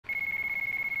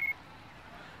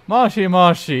Moshi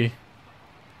Moshi.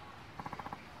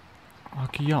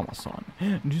 Akiyama-san.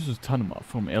 This is Tanuma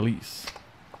from Elise.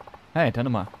 Hey,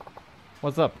 Tanuma.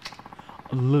 What's up?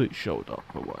 Lily showed up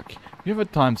for work. If you have a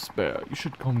time spare, you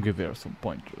should come give her some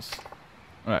pointers.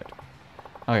 Right.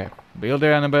 Okay. Be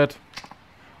there in a bit.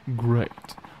 Great.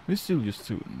 We'll see you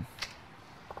soon.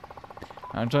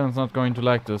 John's not going to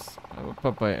like this. I will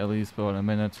pop by Elise for a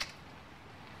minute.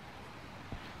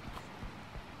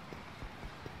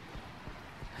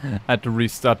 I had to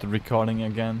restart the recording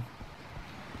again.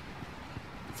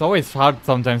 It's always hard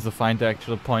sometimes to find the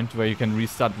actual point where you can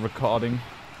restart recording.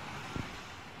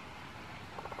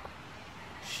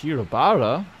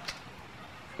 Shirobara?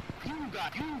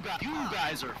 You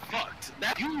guys are fucked.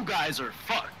 You guys are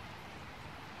fucked.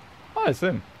 Oh, it's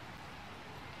him.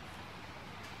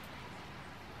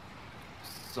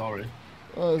 Sorry.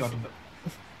 Oh,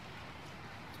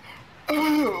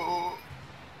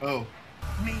 Oh.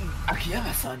 Me,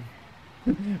 Akiyama-san.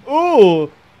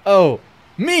 oh! Oh!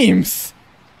 Memes!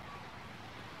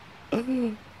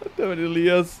 Damn it,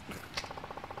 Elias.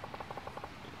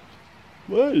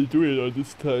 What are you doing on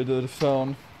this side of the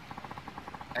town?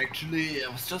 Actually, I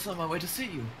was just on my way to see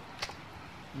you.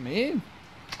 Me?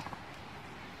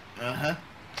 Uh-huh.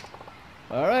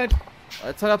 Alright.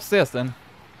 Let's head upstairs then.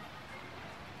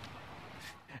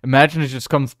 Imagine it just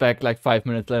comes back like 5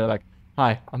 minutes later like,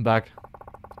 hi, I'm back.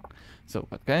 So,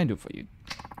 what can I do for you?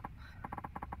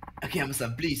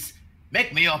 Akiyama-san, please,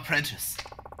 make me your apprentice.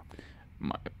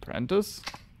 My apprentice?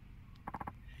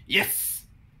 Yes!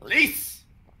 Please!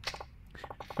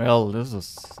 Well, this is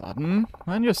sudden.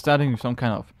 When you're starting some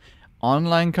kind of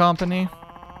online company?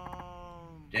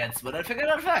 That's what I figured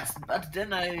out first, but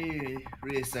then I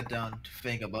really sat down to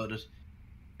think about it.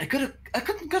 I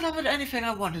couldn't get up with anything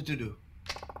I wanted to do.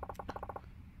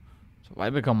 So why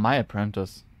become my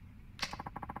apprentice?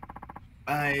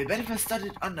 I bet if I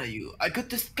studied under you, I could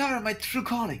discover my true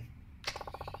calling.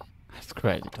 That's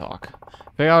crazy talk.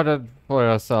 Figure out it for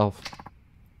yourself.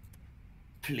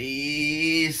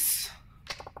 Please.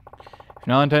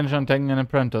 No intention on taking an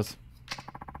apprentice.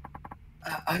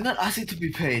 I'm not asking to be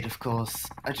paid, of course.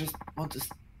 I just want to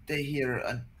stay here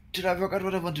until I work out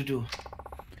what I want to do.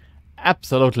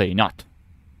 Absolutely not.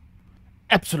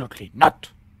 Absolutely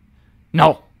not.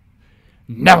 No.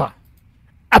 Never.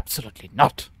 Absolutely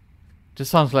not. This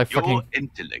sounds like Your fucking...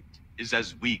 intellect is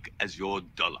as weak as your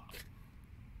dollar.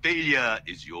 Failure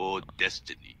is your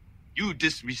destiny. You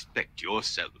disrespect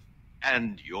yourself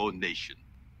and your nation.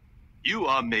 You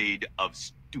are made of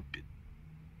stupid.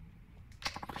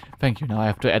 Thank you. Now I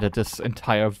have to edit this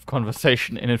entire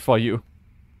conversation in it for you.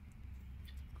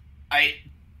 I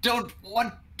don't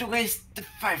want to waste the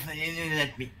 5 minutes you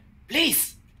let me.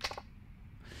 Please!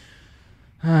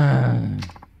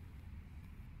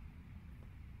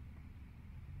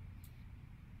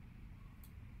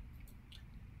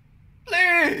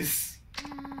 Please!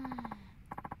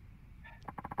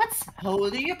 What's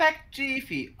holding you back,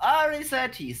 Chiefy? Ari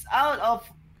said he's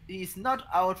not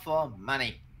out for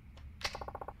money.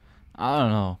 I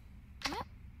don't know.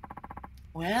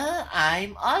 Well,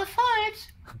 I'm all for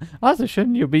it. Also,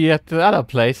 shouldn't you be at the other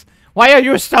place? Why are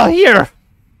you still here?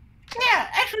 Yeah,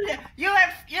 actually, you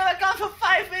were gone for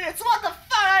 5 minutes. What the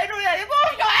fuck are you doing?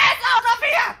 Move your ass out of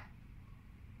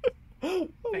here!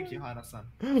 Thank you, Hana-san.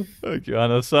 Thank you,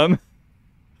 Anna-san.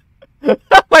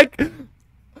 Like...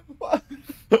 What?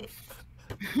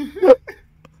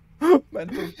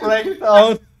 Mental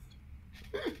breakdown.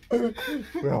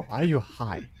 Bro, are you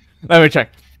high? Let me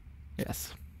check.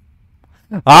 Yes.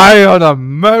 I am an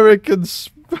American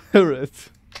spirit.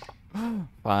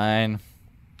 Fine.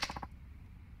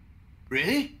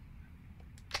 Really?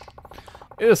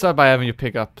 You start by having you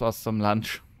pick up plus some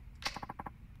lunch.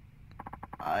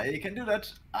 I can do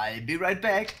that. I'll be right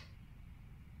back.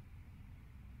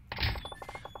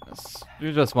 Yes.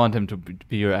 You just want him to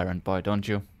be your errand boy, don't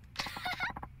you?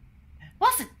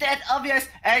 Was it that obvious?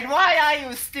 And why are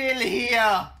you still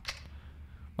here?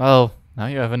 Well, now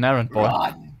you have an errand boy.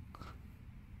 Run!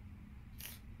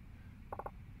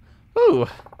 Ooh,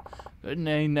 didn't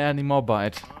need any more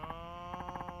bite.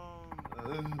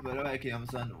 By the way,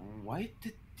 Akiyama-san, why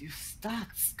did you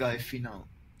start Sky Final?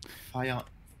 Fire.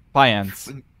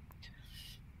 Fiance.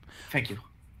 Thank you.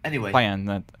 Anyway.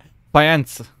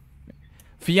 Fiance.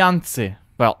 Fiance.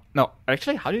 Well, no,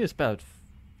 actually, how do you spell it?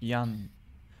 Fiance.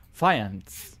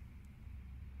 Fiance?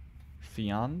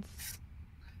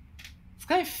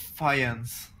 Sky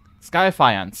Fiance. Sky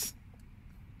Fiance.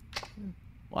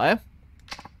 What?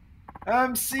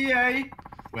 CA.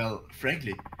 Well,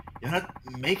 frankly, you're not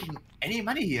making any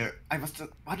money here. I was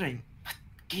just wondering, what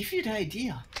gave you the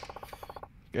idea?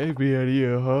 Gave me an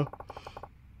idea, huh?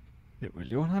 You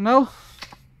really wanna know?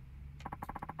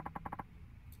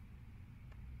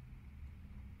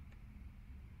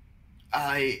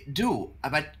 I do,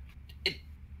 but it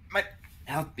might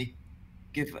help me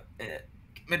give.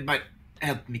 It might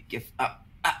help me give up.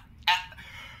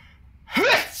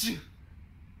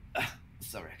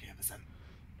 Sorry, I can't understand.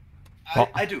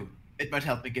 I do. It might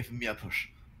help me give me a push.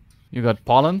 You got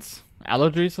pollens?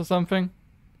 Allergies or something?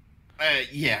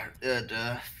 Yeah.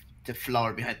 The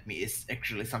flower behind me is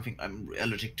actually something I'm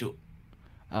allergic to.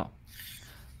 Oh.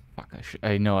 Fuck,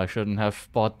 I know I shouldn't have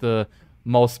bought the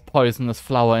most poisonous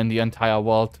flower in the entire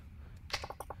world.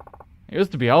 I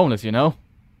used to be homeless, you know?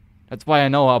 That's why I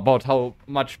know about how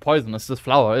much poisonous this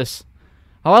flower is.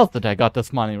 How else did I got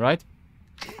this money, right?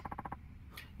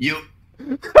 You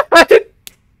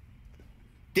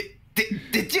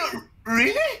did you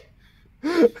really?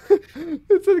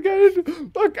 It's a kind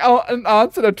of, an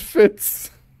answer that fits.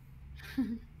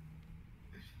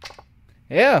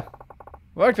 Yeah,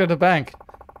 worked at a bank.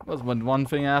 Was one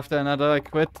thing after another. I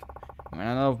quit.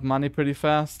 Ran out of money pretty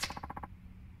fast.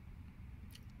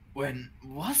 When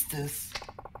was this?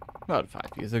 About 5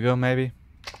 years ago, maybe.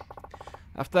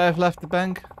 After I've left the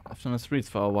bank, I lived on the streets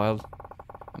for a while.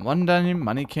 And one day,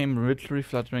 money came richly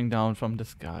fluttering down from the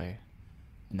sky.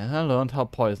 And then I learned how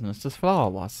poisonous this flower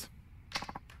was.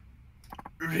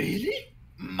 Really?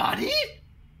 Money?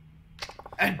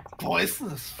 And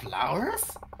poisonous flowers?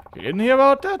 You didn't hear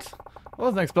about that? There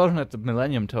was an explosion at the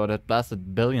Millennium Tower that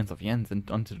blasted billions of yens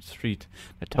onto the street.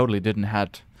 That totally didn't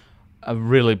had a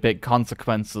really big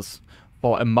consequences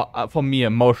for me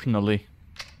emotionally.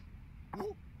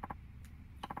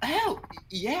 Hell,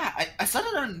 yeah, I saw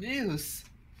that on the news.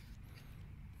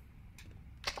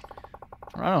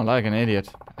 I don't like an idiot.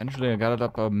 Eventually I got it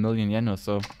up 1,000,000 yen or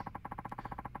so.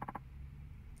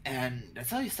 And that's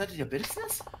how you started your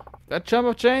business? That chump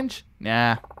of change?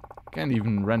 Nah. Can't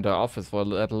even rent an office for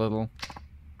that little.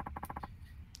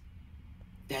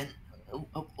 Then,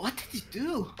 what did you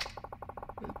do?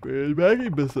 Build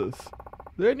banking business.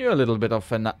 They knew a little bit of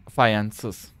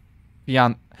finances.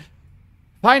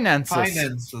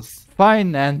 Finances.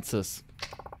 Finances.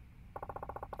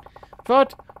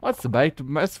 Thought, what's the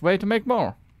best way to make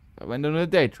more? I went into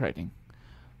day trading.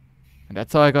 And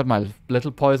that's how I got my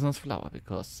little poisonous flower,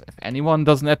 because if anyone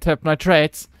doesn't accept my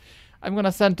trades, I'm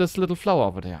gonna send this little flower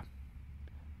over there.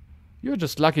 You're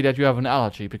just lucky that you have an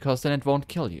allergy, because then it won't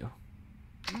kill you.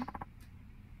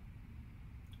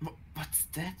 What's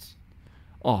that?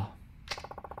 Oh,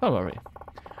 don't worry.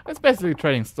 It's basically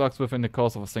trading stocks within the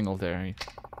course of a single day.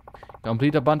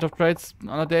 Complete a bunch of trades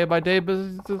on a day-by-day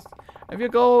basis. If your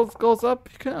goes up,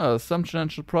 you can earn a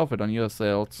substantial profit on your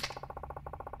sales.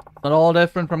 Not all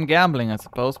different from gambling, I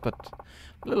suppose, but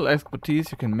with a little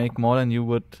expertise, you can make more than you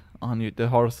would on the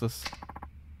horses.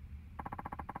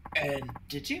 And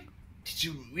did you? Did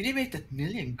you really make that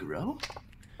million grow?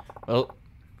 Well,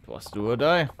 it was do or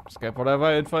die. Scrap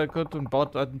whatever info I could and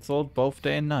bought and sold both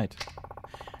day and night.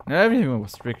 Not everything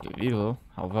was strictly legal.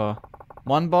 However,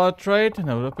 one bought a trade and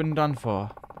it would have been done for.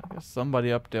 I guess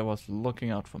somebody up there was looking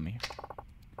out for me.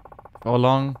 For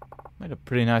long, made a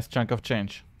pretty nice chunk of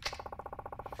change.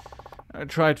 I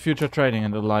tried future trading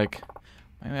and the like.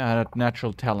 Maybe I had a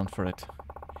natural talent for it.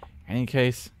 In any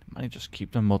case, money just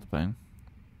keep them multiplying.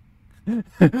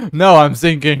 No, I'm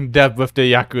sinking debt with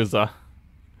the Yakuza.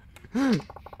 I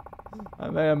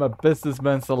am a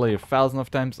businessman slowly 1,000 of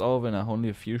times over in only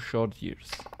a few short years.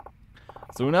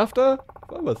 Soon after, I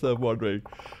found myself wondering,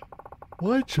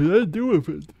 what should I do with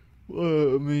it?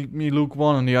 Me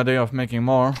lukewarm on the idea of making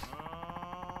more.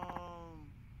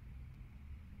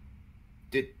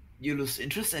 Did you lose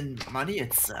interest in money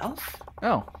itself?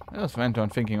 No, I just went on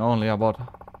thinking only about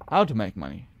how to make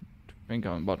money. To think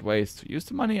about ways to use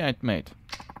the money I'd made.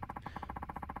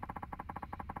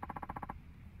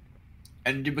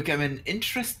 And you became an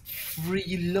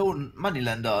interest-free loan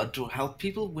moneylender to help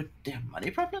people with their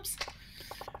money problems?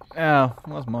 Yeah, it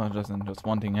was more just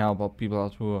wanting help out people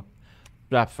who were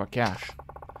strapped for cash.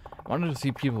 I wanted to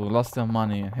see people who lost their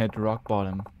money and hit rock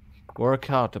bottom work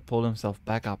hard to pull themselves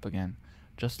back up again,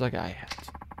 just like I had.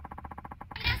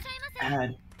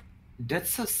 And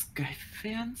that's how Sky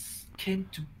fans came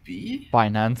to be?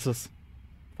 Finances.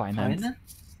 Finance.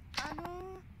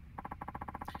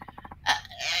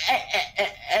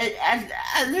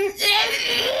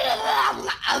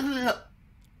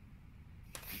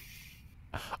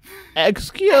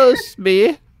 Excuse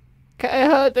me.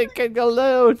 Can I get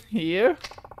alone here?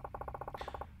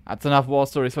 That's enough war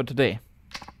stories for today.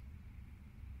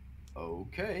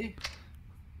 Okay.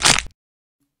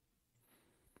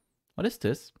 What is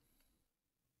this?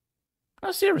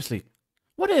 Oh, seriously.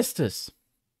 What is this?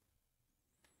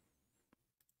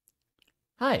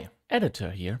 Hi, editor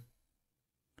here.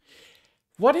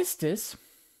 What is this?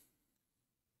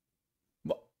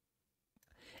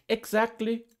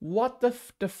 Exactly what the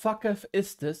fuck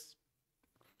is this?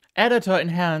 Editor in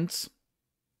hands.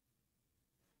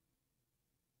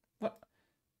 What?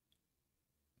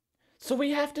 So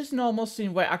we have this normal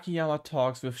scene where Akiyama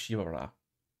talks with Shiora.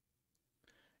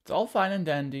 It's all fine and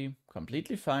dandy,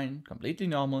 completely fine, completely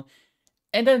normal.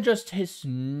 And then just his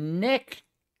neck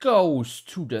goes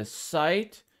to the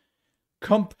side,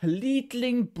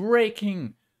 completely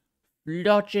breaking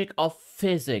logic of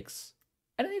physics.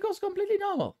 And then he goes completely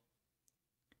normal.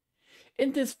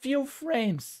 In these few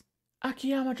frames,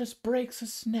 Akiyama just breaks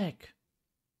his neck.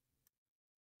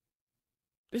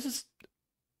 This is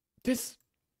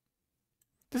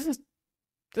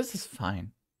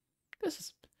fine.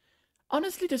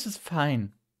 Honestly, this is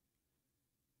fine.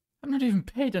 I'm not even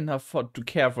paid enough to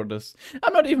care for this.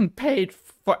 I'm not even paid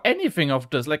for anything of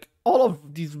this. Like, all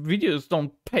of these videos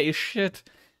don't pay shit.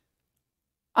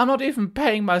 I'm not even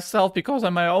paying myself because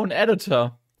I'm my own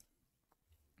editor.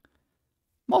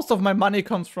 Most of my money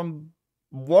comes from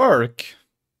work.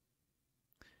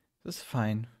 This is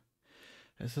fine.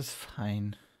 This is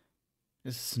fine.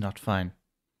 This is not fine.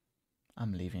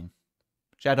 I'm leaving.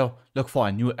 Shadow, look for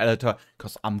a new editor,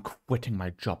 because I'm quitting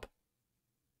my job.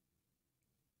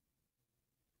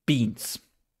 Beans.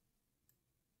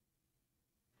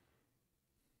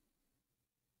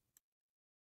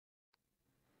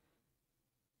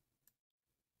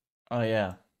 Oh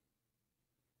yeah.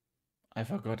 I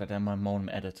forgot that I'm my own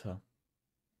editor.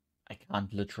 I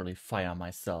can't literally fire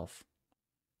myself.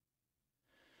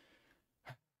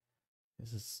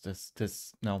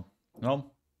 No.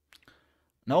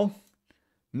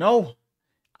 No!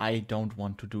 I don't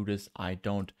want to do this. I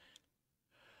don't.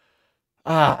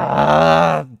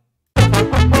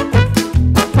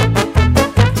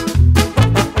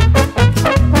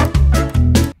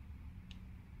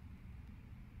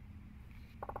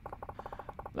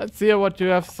 Let's hear what you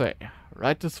have to say.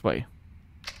 Right this way.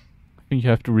 I think you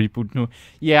have to reboot Nu.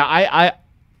 Yeah,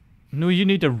 Nu, you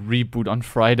need a reboot on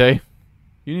Friday.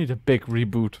 You need a big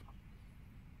reboot.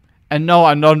 And no,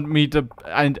 I don't mean the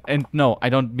and no, I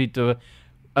don't mean the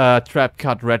Trap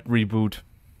Cut Red reboot.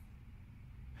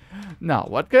 Now,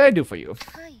 what can I do for you?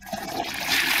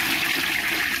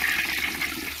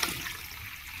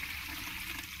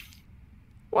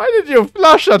 Why did you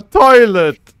flush a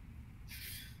toilet?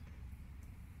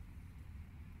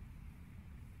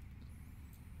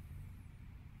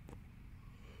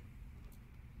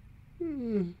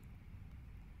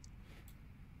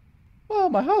 Well,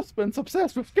 my husband's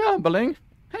obsessed with gambling.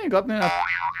 He got me a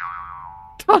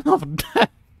ton of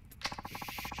debt.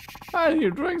 And he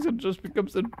drinks and just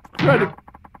becomes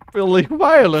incredibly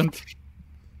violent.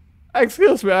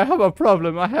 Excuse me, I have a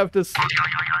problem. I have this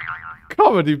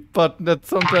comedy button that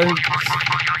sometimes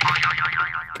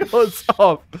goes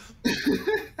off.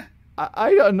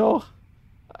 I don't know.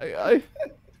 I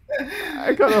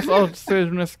got us out of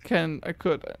stage, Miss Ken. I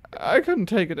couldn't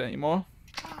take it anymore.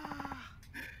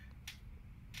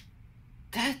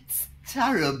 That's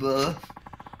terrible.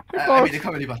 I mean, the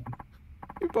comedy button.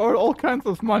 He borrowed all kinds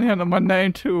of money under my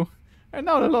name too. And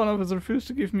now the loan officer refused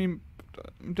to give me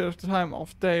the time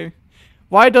of day.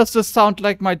 Why does this sound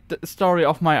like my story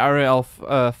of my RL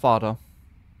father?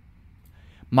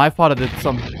 My father did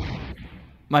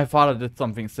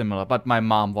something similar, but my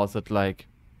mom wasn't like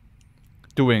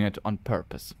doing it on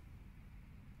purpose.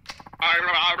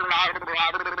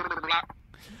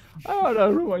 Oh,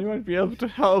 no, Ruben, you might be able to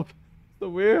help.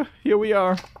 So here we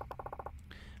are.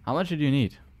 How much did you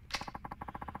need?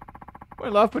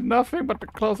 Well, I've put nothing but the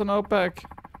clothes on our back.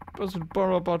 Supposed to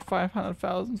borrow about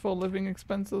 500,000 for living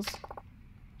expenses.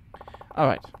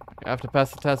 Alright, you have to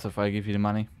pass the test if I give you the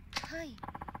money. Hi.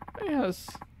 Yes,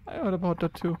 I heard about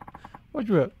that too. What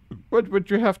would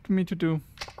you have me to do?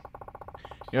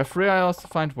 You have 3 hours to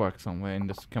find work somewhere in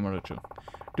this Kamurocho.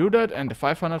 Do that and the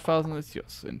 500,000 is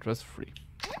yours, interest free.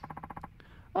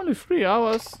 Only 3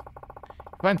 hours?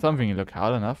 Find something you look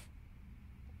hard enough.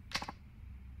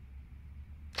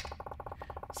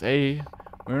 Say,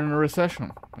 we're in a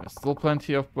recession. There's still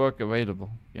plenty of work available.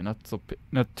 You're not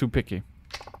too picky.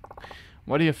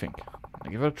 What do you think? I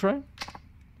give it a try?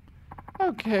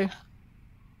 Okay.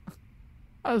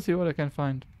 I'll see what I can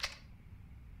find.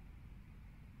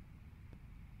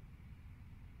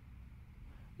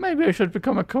 Maybe I should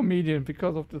become a comedian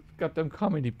because of this goddamn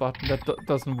comedy button that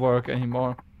doesn't work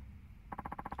anymore.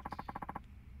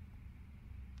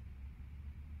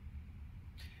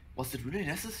 Was it really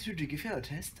necessary to give her a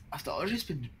test after all she's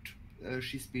been through?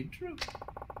 She's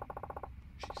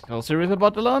so serious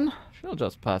about the loan? She'll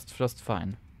just pass just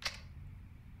fine.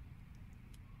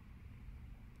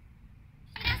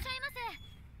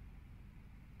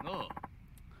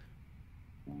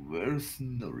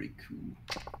 Snoriku.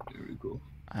 There we go.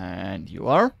 And you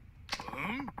are?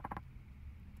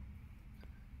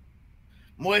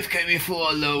 My wife came here for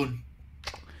a loan.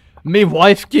 Me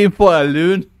wife came for a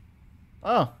loan.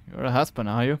 Oh, you're a husband,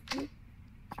 are you?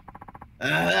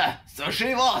 So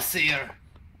she was here.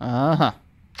 Uh-huh.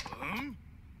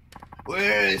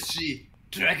 Where is she?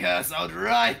 Track us out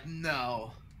right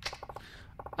now.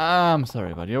 I'm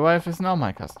sorry, but your wife is now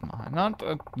my customer. I'm not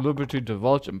at liberty to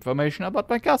divulge information about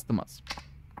my customers.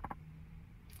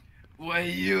 Why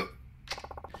you...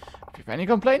 If you have any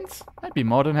complaints, I'd be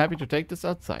more than happy to take this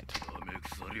outside.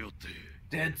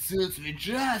 That suits me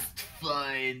just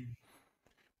fine.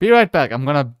 Be right back. I'm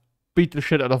gonna beat the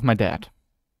shit out of my dad.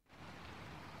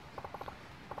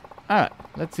 Alright,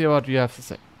 let's see what you have to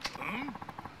say.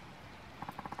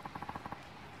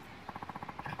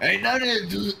 Ain't nothing to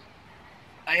do.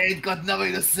 I ain't got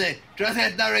nothing to say. Just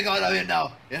get nothing out of here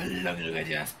now. You're looking to get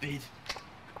your speed.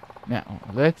 Now,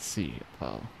 let's see,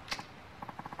 pal.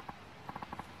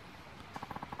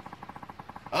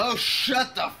 Oh,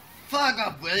 shut the fuck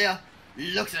up, will ya?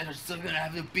 Looks like I'm still gonna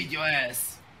have to beat your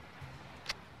ass.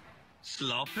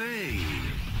 Sloppy.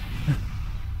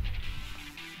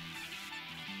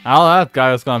 Oh, that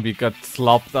guy is gonna be get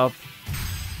slopped up.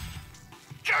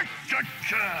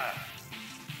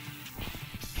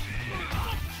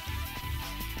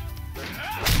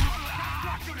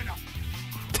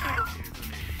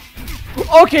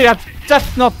 Okay,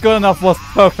 that's not good enough. Was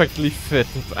perfectly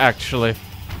fitted, actually.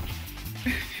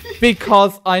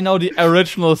 Because I know the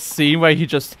original scene where he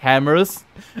just hammers,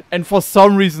 and for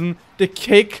some reason the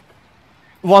kick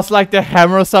was like the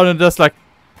hammer sound, and just like,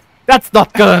 that's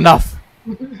not good enough.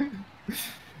 Damn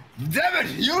it,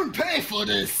 you'll pay for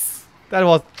this! That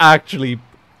was actually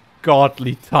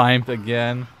godly timed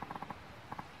again.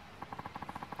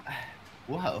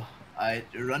 Wow, I'd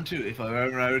run too if I were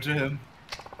married to him.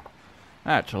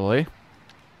 Actually.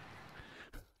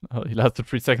 Oh, he lasted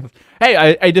 3 seconds.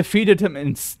 Hey, I defeated him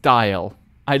in style.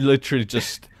 I literally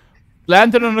just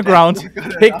landed on the ground,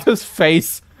 kicked his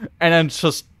face, and then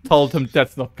just told him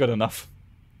that's not good enough.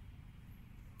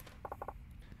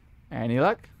 Any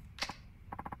luck?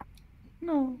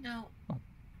 No. No,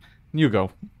 You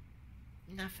go.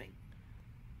 nothing.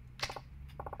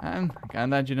 And I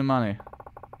can't lend you the money.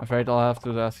 Afraid I'll have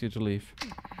to ask you to leave.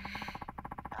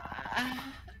 I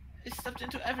stepped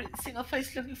into every single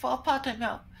place looking for a part-time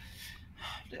help.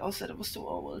 They all said it was too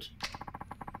old.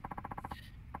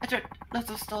 I tried lots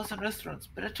of stores and restaurants,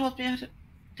 but they told me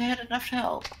they had enough to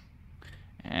help.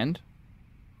 And?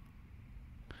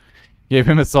 Gave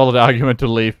him a solid argument to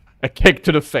leave. A kick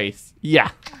to the face.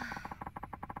 Yeah.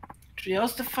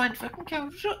 Trios to find fucking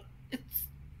Kamurocho? It's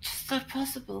just not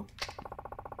possible.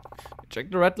 Check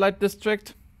the red light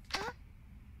district.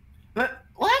 But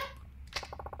what?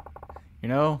 You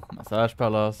know, massage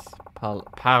parlors,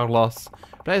 parlors,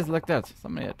 places like that.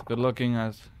 Somebody good looking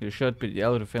as you should be, the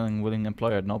elder feeling willing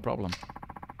employer, no problem.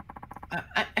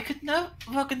 I could now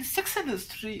work in the sex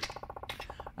industry.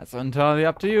 That's entirely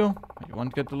up to you. You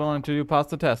won't get the loan until you pass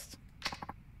the test.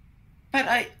 But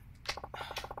I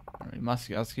must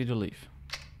ask you to leave.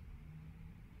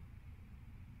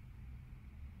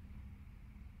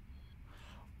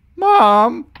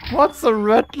 Mom, what's a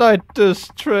red light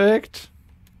district?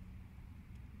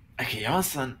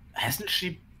 Akiyama-san, hasn't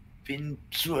she been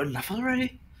through enough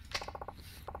already?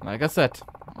 Like I said,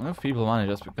 I don't give people money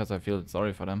just because I feel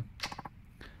sorry for them.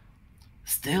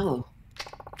 Still.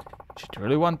 She'd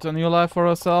really want a new life for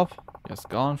herself. Just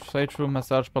gone straight through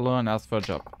massage parlor and ask for a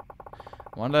job.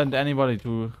 Won't lend anybody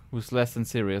who's less than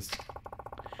serious.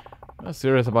 You're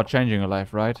serious about changing your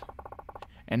life, right?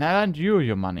 And I lent you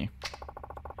your money.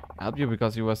 I helped you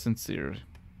because you were sincere.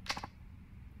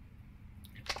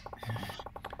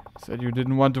 Said you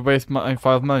didn't want to waste my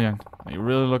 5 million. Are you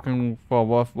really looking for a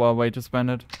worthwhile way to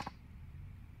spend it?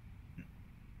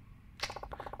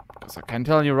 Because I can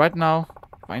tell you right now,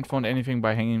 I ain't found anything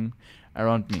by hanging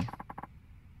around me.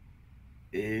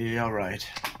 Yeah, right.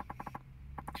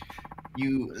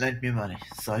 You lent me money,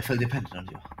 so I felt dependent on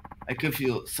you. I give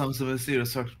you some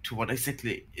serious work to what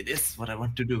exactly it is what I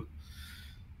want to do.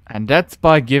 And that's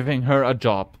by giving her a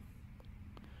job.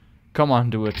 Come on,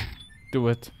 do it. Do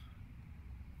it.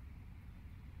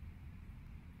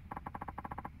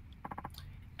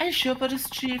 Are you sure about this,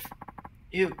 Chief?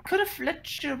 You could have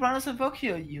let your runners and work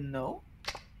here, you know?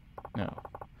 No.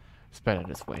 It's better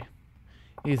this way.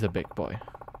 He's a big boy.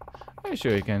 Are you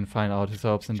sure he can find out his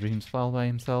hopes and dreams all by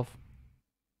himself?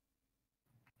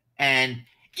 And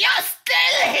you're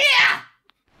still here!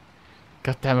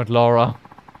 God damn it, Laura.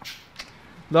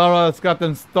 Laura has got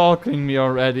them stalking me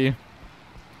already.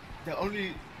 The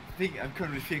only I'm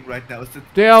currently thinking right now is that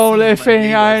The only my thing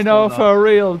neighbor I is know gonna- for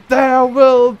real, there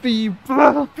will be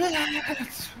blood. Blood!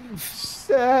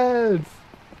 Sad.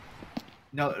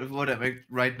 No, what I'm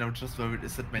right now just worried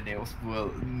is that my neighbors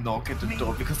will knock at the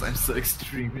door because I'm so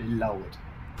extremely loud.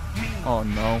 Oh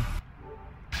no.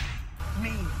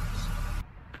 Me.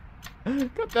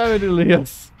 God damn it,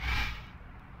 Elias.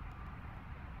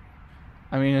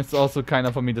 I mean, it's also kind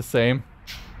of for me the same.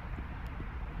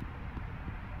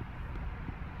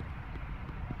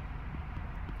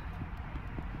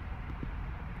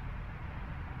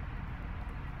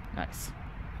 Nice.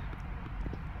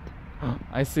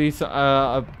 I see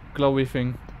a glowy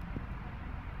thing.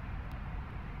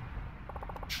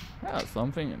 Yeah,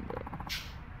 something in there.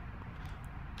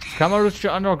 Kamurocho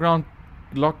underground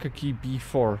locker key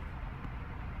B4.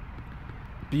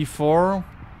 B4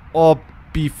 or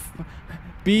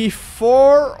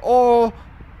before or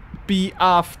be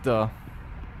after?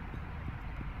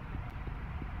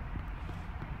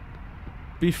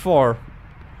 Before.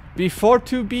 Before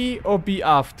to be or be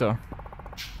after?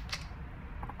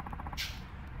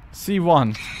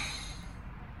 C1.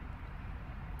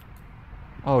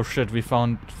 Oh shit, we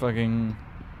found fucking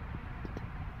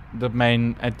the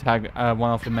main attack,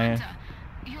 one of the main. Commander,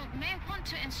 you may want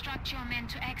to instruct your men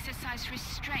to exercise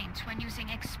restraint when using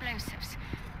explosives.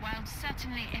 While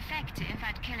certainly effective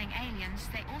at killing aliens,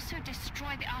 they also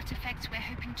destroy the artifacts we're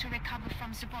hoping to recover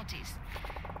from the bodies.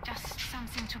 Just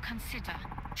something to consider.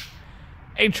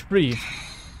 H3.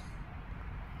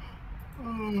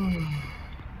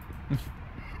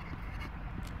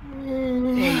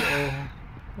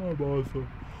 I'm awesome.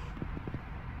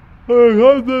 Hey,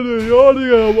 I'm the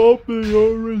yawning. I'm opening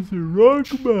over the rock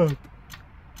map.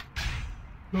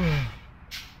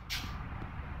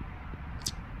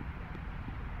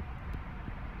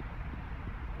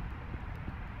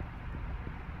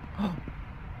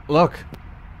 Look,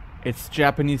 it's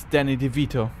Japanese Danny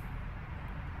DeVito.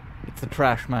 It's a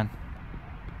trash man.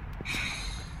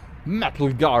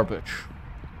 Metal garbage.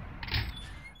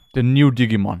 The new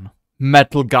Digimon.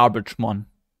 Metal garbage mon.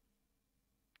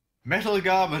 Metal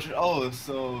garbage. Oh,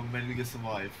 so Metal Gear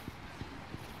Survive.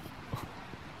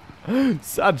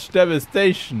 Such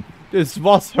devastation. This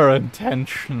was her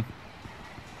intention.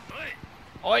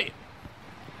 Oi!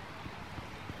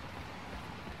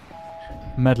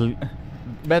 Metal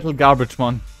garbage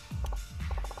mon.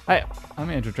 Hey, I'm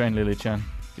here to train Lily-chan.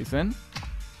 She's in?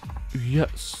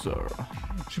 Yes, sir.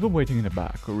 She'll be waiting in the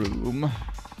back room.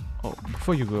 Oh,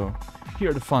 before you go,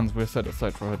 here are the funds we set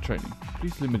aside for her training.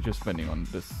 Please limit your spending on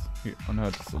this here, on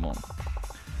her this alone.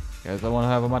 Guys, I won't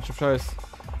have a much of choice.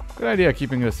 Good idea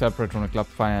keeping this separate from the club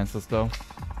finances, though.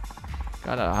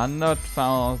 Got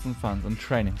 100,000 funds and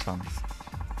training funds.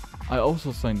 I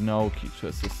also signed Naoki to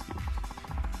assist you.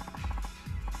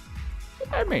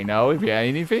 Let me know if you have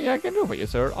anything I can do for you,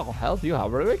 sir. I'll help you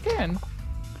however I can.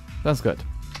 That's good.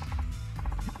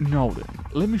 Now then,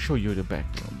 let me show you the back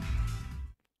room.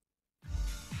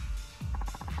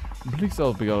 Please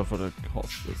I'll be out for the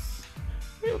hostess.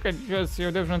 You can choose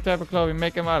your different type of clothing,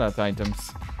 make them other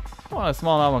items. Well, a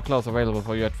small amount of clothes available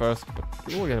for you at first, but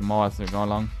you will get more as you go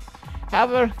along.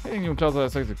 However, getting new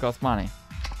clothes at a costs money.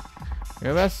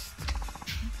 Your best.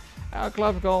 Our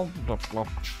club goal. Blah, blah.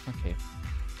 Okay.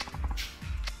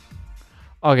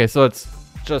 Okay, so it's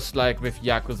just like with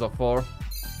Yakuza 4.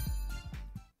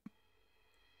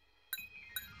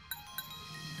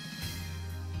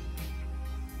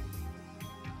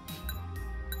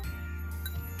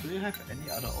 Do you have any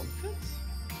other outfits?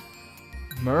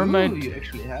 Mermaid. Ooh, you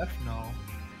actually have now.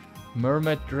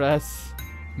 Mermaid dress.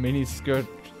 Mini skirt.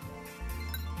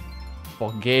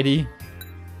 Spaghetti.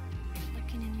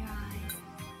 Looking in your eyes.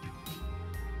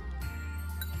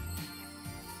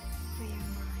 For your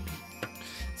mind.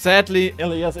 Sadly,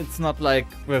 Elias, it's not like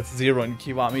with Zero and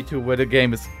Kiwami 2 where the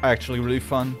game is actually really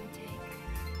fun.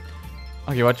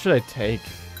 Okay, what should I take?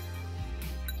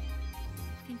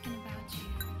 Thinking about you.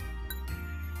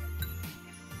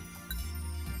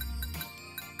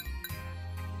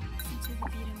 Listen to the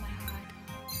beat of my heart.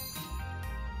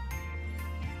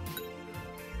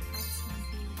 I just want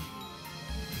to be with you.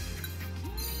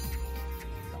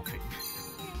 Nothing.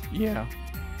 Yeah.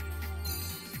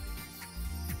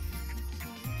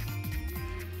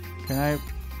 Can I...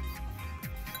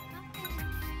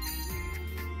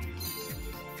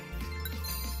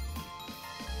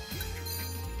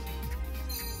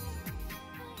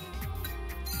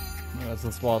 What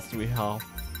else was do we have?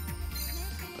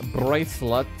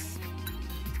 Bracelets.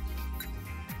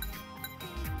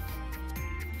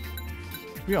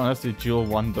 To be honest, the dual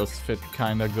one does fit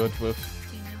kinda good with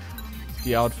Do you know how much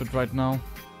the outfit right now.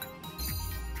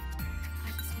 I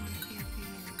just want to feel for you?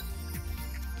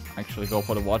 actually go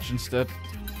for the watch instead. Do you know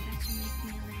that you make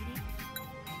me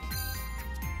a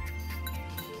lady?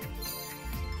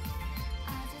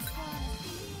 I just wanna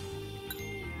be with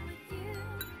you.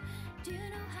 Do you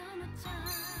know how much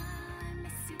I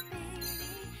miss you, baby?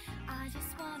 I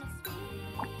just wanna be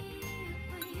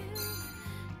for you.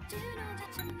 Do you know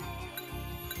that you make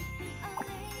me a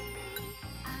lady?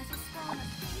 I just wanna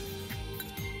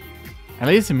be. At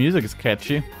least the music is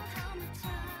catchy.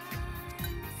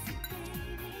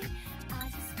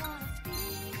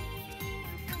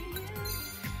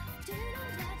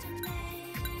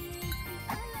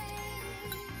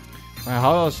 My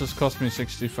house just cost me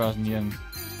 60,000 yen.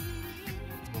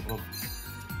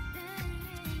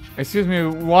 Excuse me,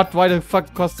 what? Why the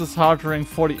fuck cost this hard ring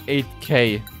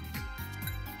 48k?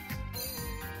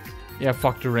 Yeah,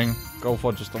 fuck the ring. Go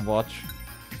for just a watch.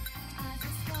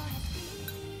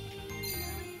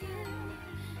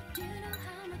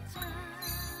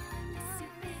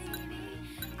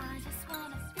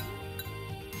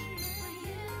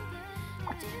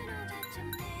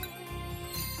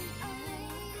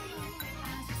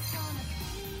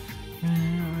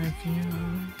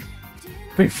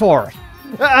 Before,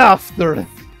 after,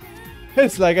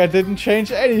 it's like I didn't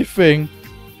change anything.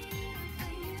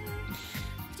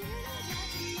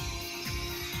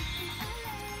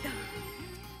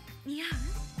 Yeah.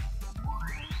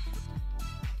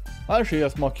 Well, she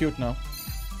is more cute now.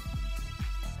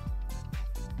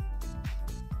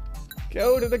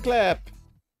 Go to the club.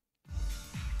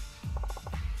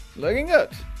 Looking good.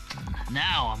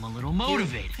 Now I'm a little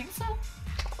motivated. You think so?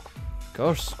 Of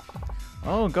course.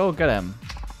 Oh, go get him.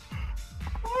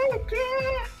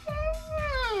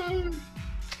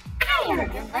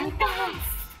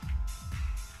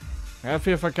 I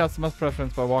feel for customer's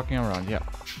preference by walking around, yeah.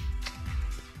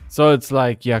 So it's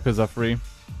like Yakuza 3.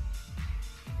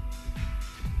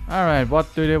 Alright,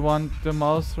 what do they want the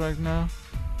most right now?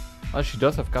 Oh, she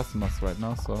does have customers right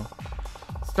now, so...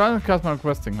 Start with customer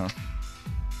requesting her.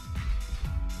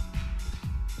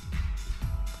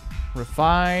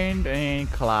 Refined and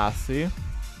classy.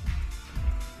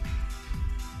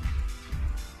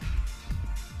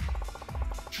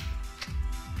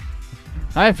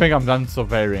 I think I'm done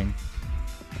surveying.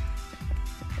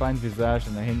 Fine visage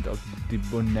and a hint of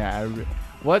debonair.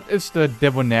 What is the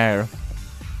debonair?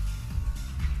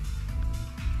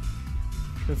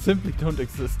 They simply don't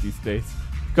exist these days.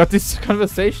 Got these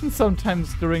conversations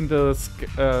sometimes during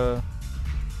the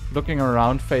looking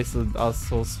around phases are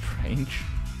so strange.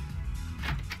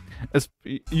 As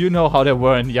you know how they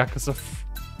were in Yakuza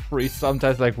 3,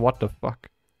 sometimes like what the fuck.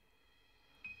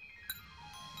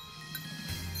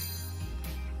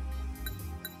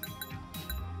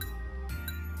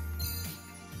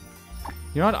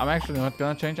 You know what? I'm actually not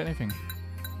gonna change anything.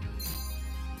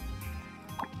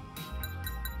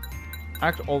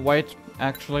 Oh wait,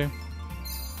 actually.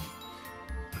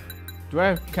 Do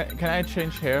I can I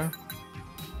change hair?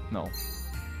 No.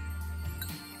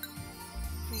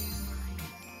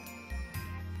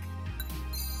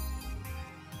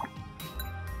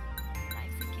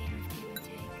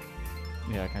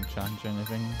 Yeah, I can't change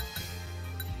anything.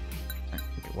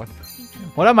 Okay,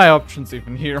 what are my options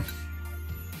even here?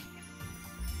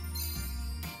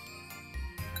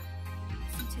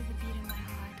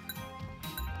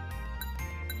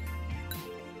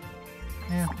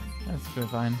 Yeah, that's feel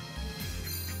fine.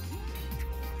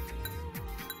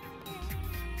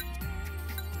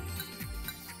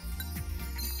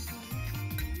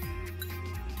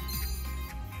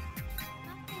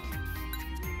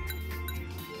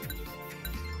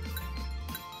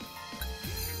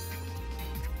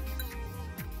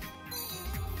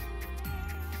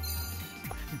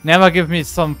 Never give me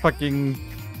some fucking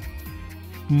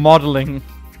modeling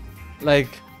like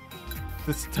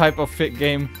this type of fit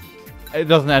game. It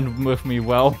doesn't end with me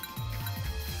well. Do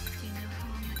you know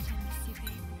how much I miss you,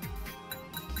 babe? I just want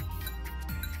to feel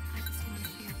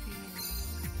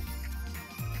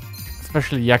for you.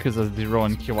 Especially Yakuza 0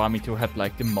 and Kiwami 2 had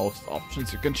like the most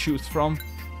options you can choose from.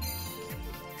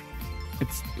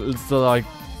 It's like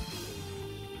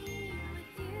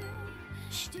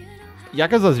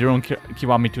Yakuza 0 and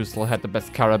Kiwami 2 still had the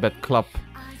best Karabet Club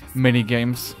mini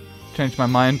games. Changed my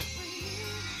mind.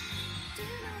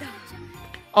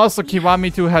 Also,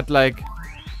 Kiwami 2 had like...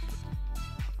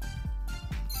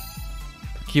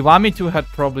 Kiwami 2 had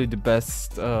probably the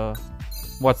best...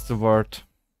 what's the word?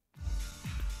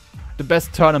 The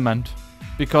best tournament.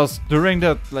 Because during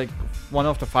the, like, one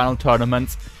of the final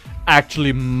tournaments,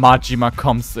 actually Majima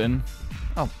comes in.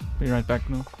 Oh, be right back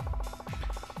now.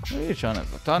 Each one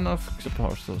has a ton of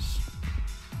supporters.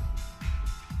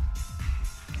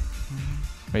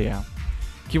 But yeah.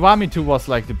 Kiwami 2 was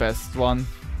like the best one.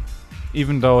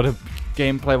 even though the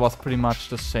gameplay was pretty much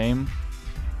the same.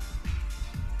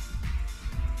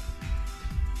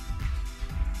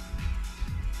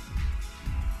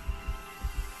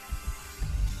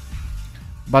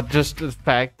 But just the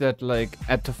fact that, like,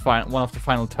 at the one of the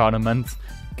final tournaments,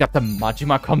 Captain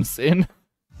Majima comes in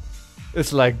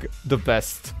is, like, the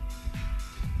best.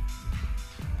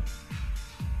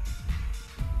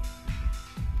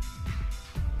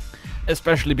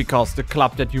 Especially because the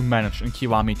club that you manage in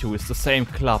Kiwami 2 is the same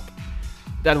club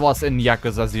that was in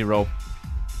Yakuza 0.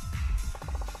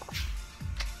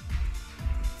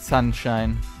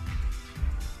 Sunshine.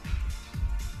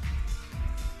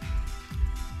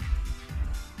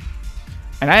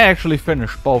 And I actually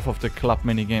finished both of the club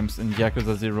minigames in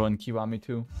Yakuza 0 and Kiwami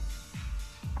 2.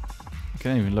 I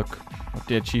can't even look what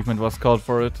the achievement was called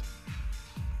for it.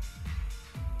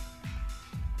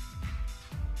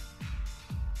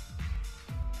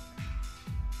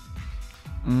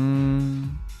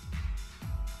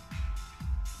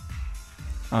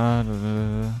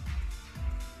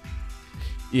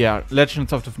 Yeah,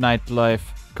 Legends of the Nightlife,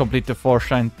 complete the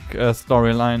 4-shine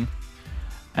storyline.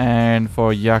 And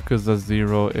for Yakuza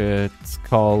 0 it's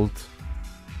called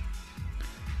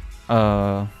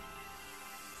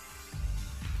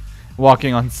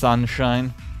Walking on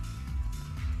Sunshine.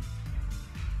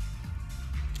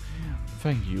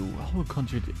 Thank you.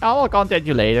 I will contact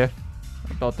you later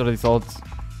about the results.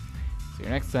 See you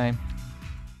next time.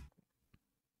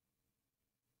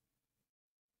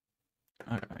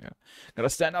 Okay, gotta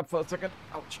stand up for a second.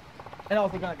 Ouch. And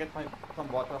also gonna get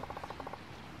some water.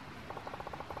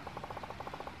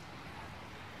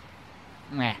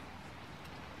 Meh.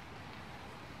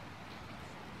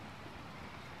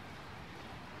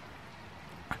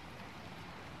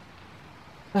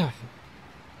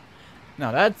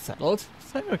 Now that's settled.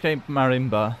 It's time to take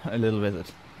Marimba a little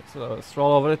visit. So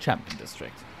stroll over the Champion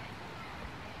District.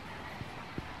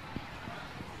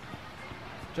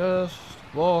 Just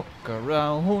walk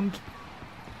around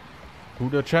to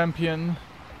the Champion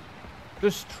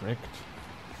District.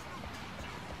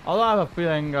 Although I have a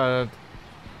feeling that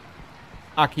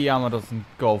Akiyama doesn't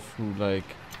go through, like,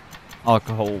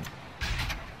 alcohol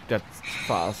that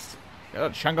fast.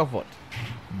 Got a chunk of wood.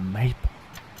 Maple.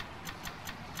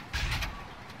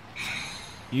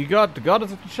 You got the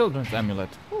Goddess of the Children's Amulet.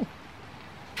 Ooh.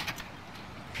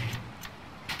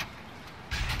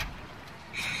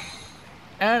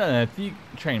 And an antique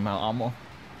chainmail armor.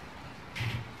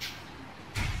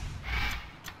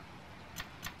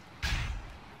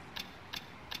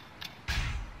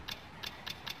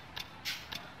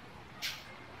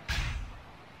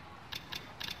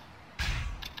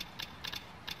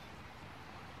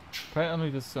 Apparently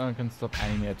this can stop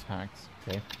enemy attacks.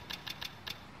 Okay.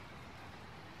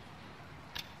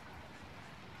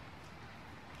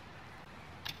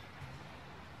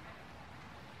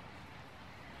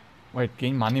 Wait,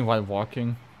 gain money while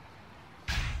walking?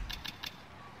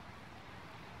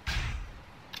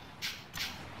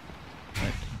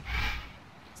 Wait.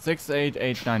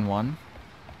 68891.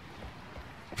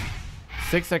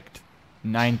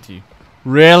 6890.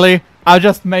 Really? I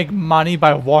just make money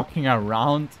by walking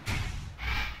around?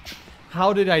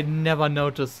 How did I never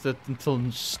notice it until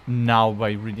now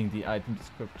by reading the item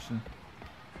description?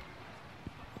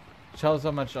 Shows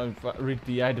how much I read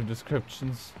the item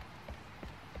descriptions.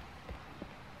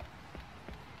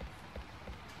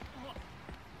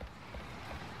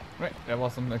 Wait, there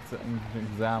was some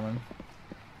examine.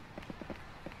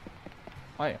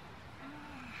 Oh yeah.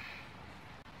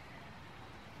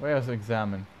 Where's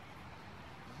examine?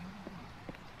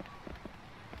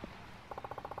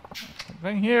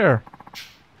 Something here.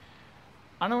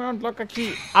 I don't look a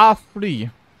key.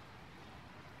 Free.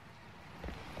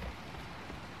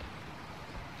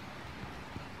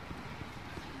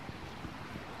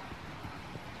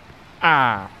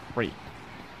 Free.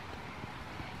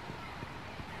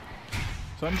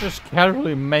 So I'm just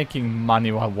casually making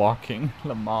money while walking.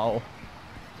 Lamau.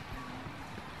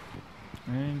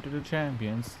 Into the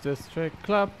Champions District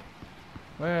Club.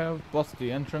 Where was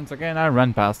the entrance again? I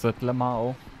ran past it.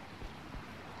 Lamau.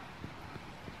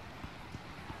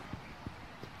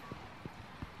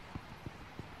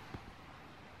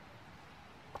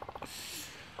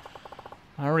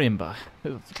 Marimba.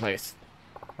 This is the place.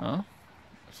 Huh?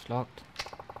 It's locked.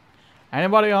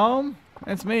 Anybody home?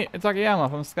 It's me. It's Akiyama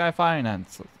from Sky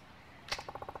Finance.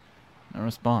 No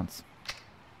response.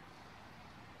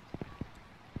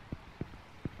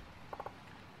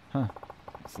 Huh.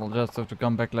 So I'll just have to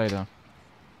come back later.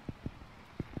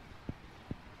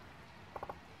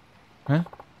 Huh?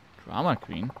 Drama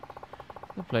Queen?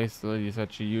 The place that you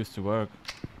said she used to work.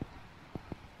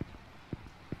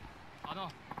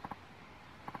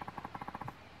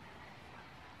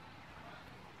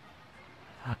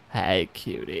 Hey,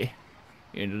 cutie.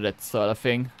 You do that sort of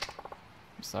thing?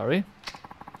 I'm sorry?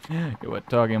 You were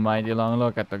talking a mighty long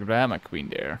look at the drama queen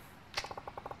there.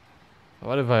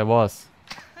 What if I was?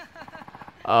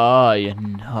 Oh, you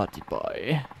naughty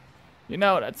boy. You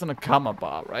know that's an akiyama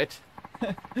bar, right?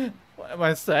 What am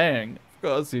I saying? Of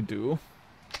course you do.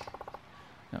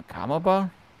 An akiyama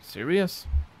bar? Serious?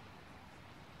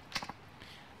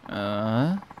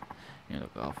 You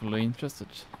look awfully interested.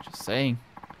 Just saying.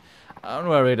 Don't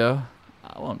worry though.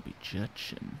 I won't be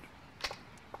judging.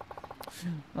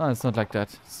 No, it's not like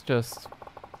that. It's just...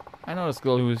 I know this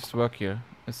girl who used to work here.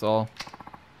 That's all.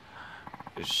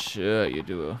 Sure you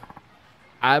do.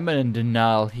 I'm in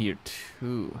denial here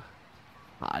too,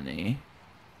 honey.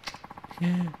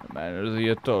 Man,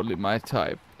 you're totally my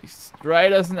type. He's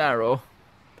straight as an arrow.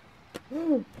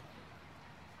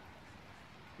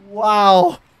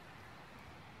 Wow.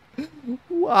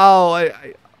 Wow,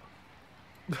 I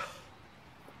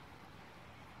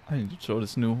need to show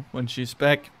this new when she's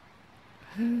back.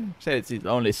 Said it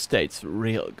only states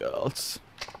real girls.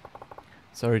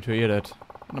 Sorry to hear that.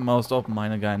 I'm the most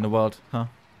open-minded guy in the world, huh?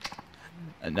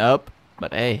 Nope,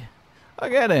 but hey, I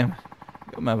get him.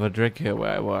 Come have a drink here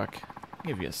where I work.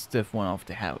 Give you a stiff one off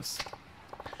the house.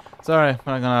 Sorry,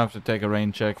 but I'm gonna have to take a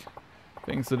rain check.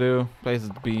 Things to do, places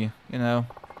to be, you know.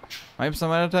 Maybe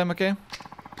some other time, okay?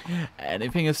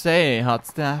 Anything you say, hot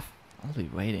stuff. I'll be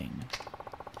waiting.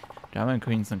 Drama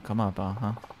queens and come up,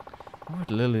 huh? What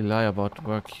would Lily lie about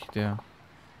work there?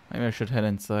 Maybe I should head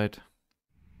inside.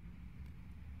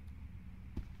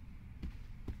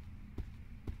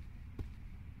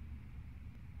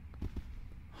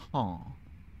 Huh.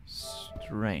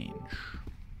 Strange.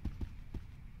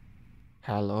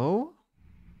 Hello?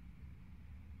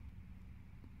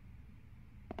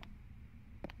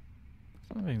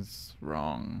 Something's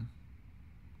wrong.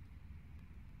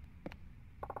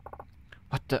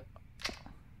 What the?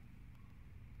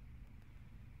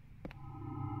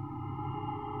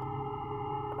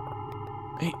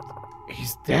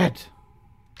 He's dead.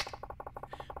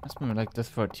 Must been like this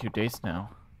for a few days now.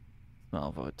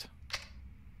 Smell of it.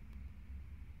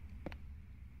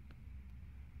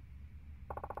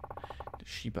 The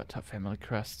Shibata family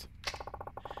crest.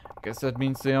 Guess that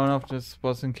means the owner of this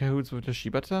was in cahoots with the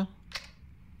Shibata?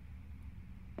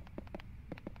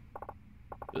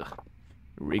 Ugh. It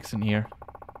reeks in here.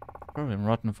 Probably been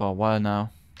rotten for a while now.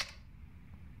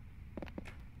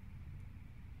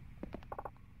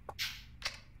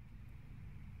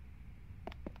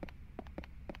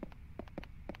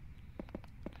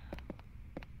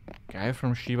 Guy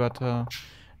from Shibata.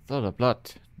 It's all the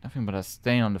blood. Nothing but a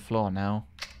stain on the floor now.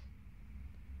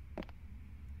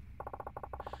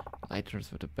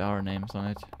 Lighters with the bar names on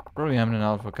it. Probably having it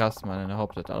out for customer in the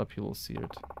hope that other people will see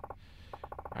it.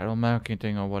 Viral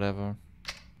marketing or whatever.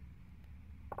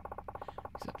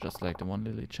 Except just like the one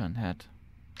Lily-chan had.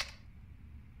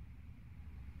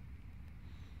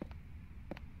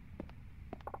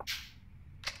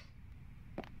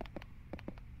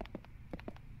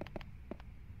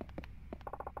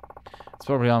 It's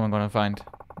probably all I'm gonna find.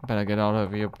 Better get out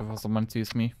of here before someone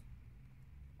sees me.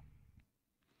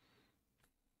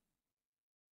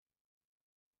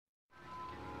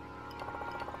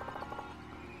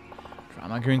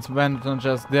 Drama Queen's bandit not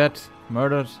just dead,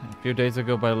 murdered a few days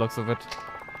ago by the looks of it.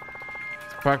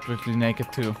 It's practically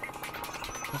naked too.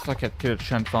 Just like that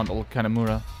Kiddo-chan found old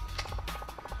Kanemura.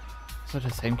 Is that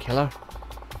the same killer?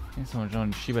 He's someone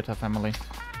joined the Shibata family.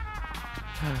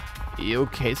 You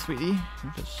okay, sweetie?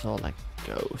 You just saw like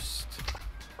a ghost.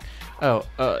 Oh,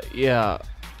 yeah.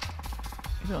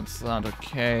 You don't sound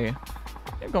okay.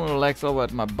 You come relax over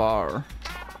at my bar.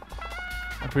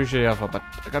 I appreciate your offer, but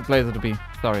I got places to be.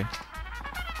 Sorry.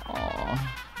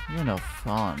 Aw, you're no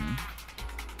fun.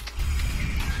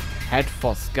 Head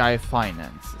for Sky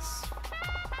Finances.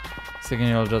 Thinking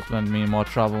you'll just land me in more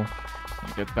trouble.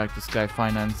 I'll get back to Sky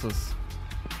Finances.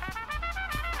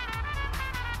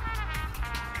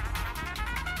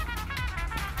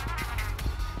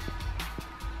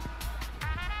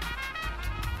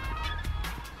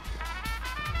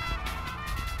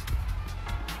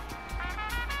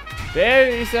 There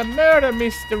is a murder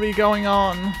mystery going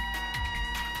on.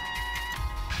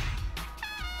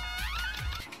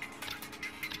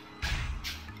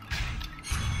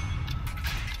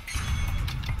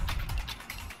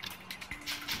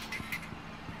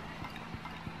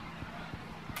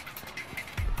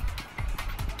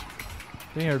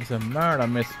 There's a murder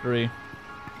mystery.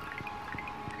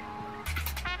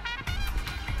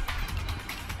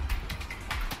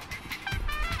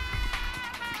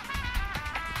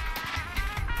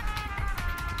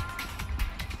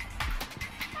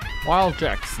 Wild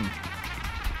Jackson.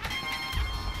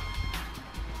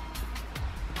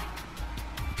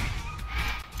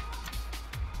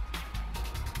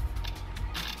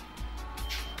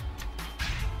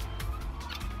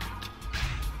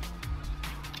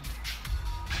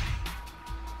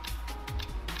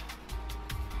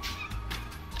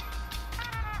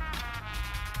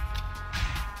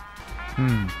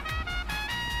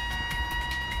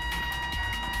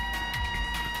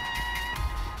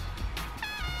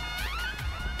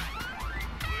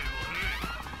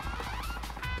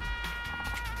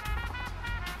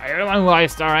 Are you the one who I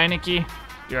star Aniki?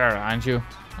 You are, aren't you?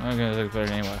 I'm gonna look for it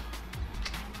anyway.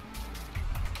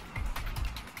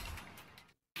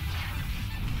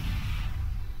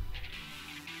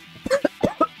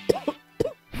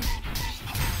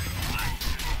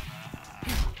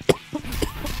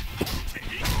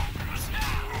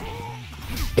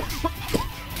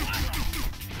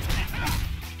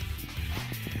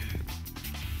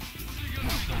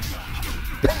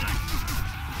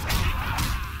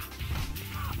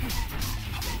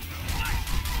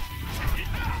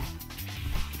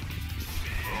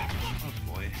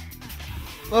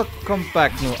 Look, come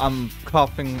back, no. I'm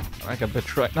coughing like a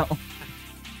bitch right now.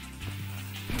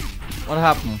 What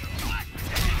happened?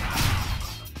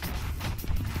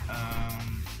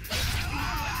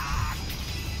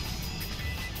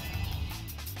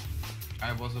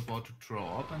 I was about to throw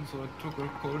up and so I took a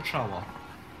cold shower.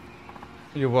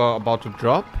 You were about to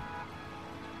drop?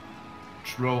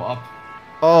 Throw up.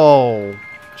 Oh,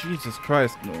 Jesus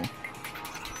Christ, no.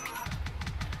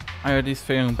 Are you at least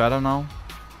feeling better now?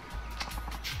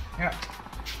 Yeah.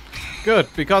 Good,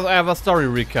 because I have a story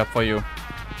recap for you.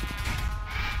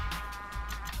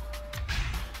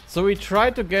 So we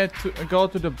tried to go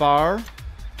to the bar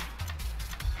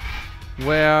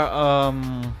where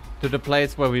to the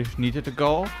place where we needed to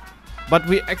go, but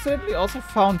we accidentally also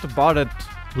found the bar that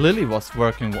Lily was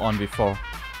working on before.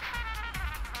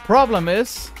 Problem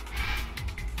is,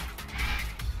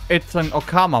 it's an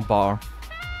akiyama bar,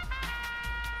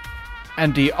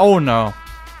 and the owner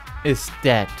is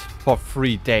dead for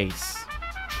 3 days.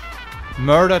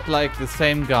 Murdered like the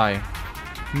same guy.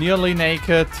 Nearly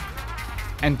naked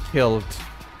and killed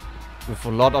with a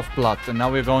lot of blood, and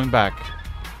now we're going back.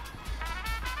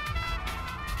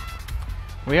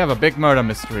 We have a big murder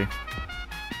mystery.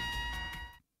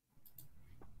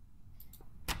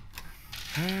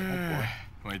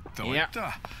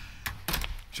 Yeah.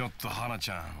 ちょっと花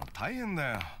ちゃん大変だ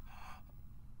よ。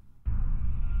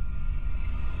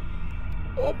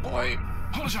 Oh boy.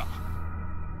 花ちゃん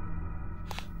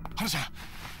花ちゃん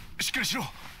しっかりしろ。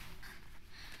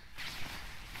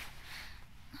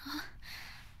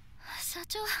社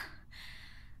長、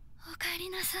お帰り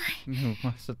なさい。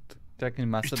Attacking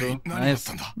Masato. 何があっ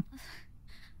たんだ。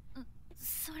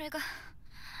それが。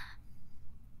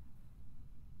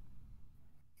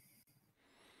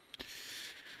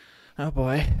Oh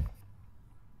boy.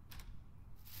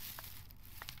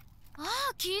 あ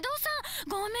あ、木戸さん、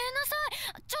ごめんなさ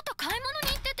い。ちょっと買い物に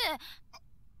行ってて。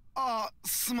ああ、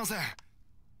すいません。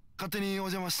勝手にお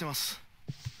邪魔してます。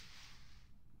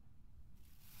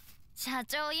社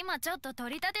長、今ちょっと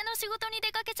取り立ての仕事に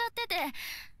出かけちゃってて。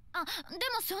あ、で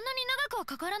もそんなに長くは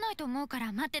かからないと思うか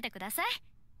ら待っててください。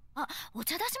あ、お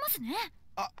茶出しますね。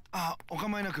お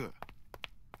構いなく。どう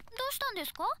したんで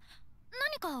すか？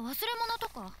何か忘れ物と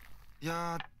か。い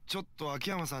やー、ちょっと秋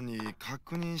山さんに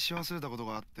確認し忘れたこと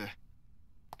があって、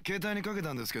携帯にかけ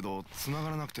たんですけど繋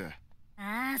がらなくて。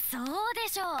ああ、そうで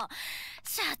しょう。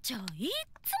社長、いっ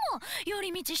つも寄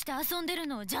り道して遊んでる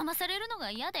のを邪魔されるのが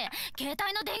嫌で携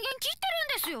帯の電源切っ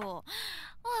てるんですよ。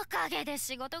おかげで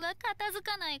仕事が片付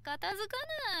かない。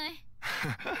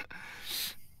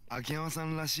秋山さ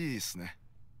んらしいですね。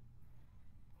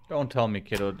 Don't tell me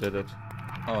Kiddo did it.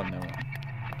 Oh no.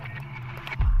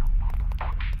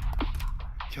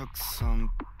 お客さん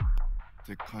っ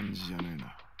て感じじゃねえな。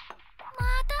ま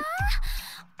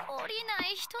た降りな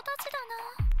い人たちだな。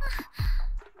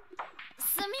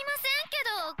すみませんけ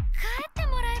ど帰って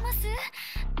もらえます？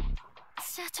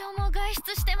社長も外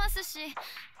出してますし、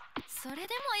それでも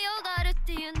用があるっ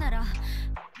て言うんなら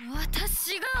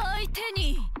私が相手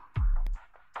に。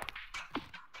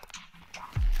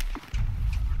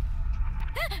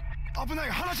危ない、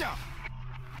花ちゃん。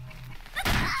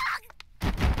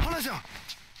花ちゃん。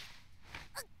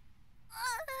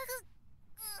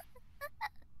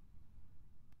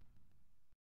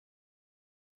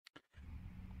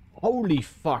Holy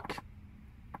fuck.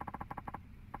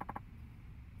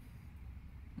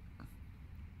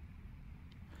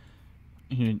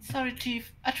 Sorry,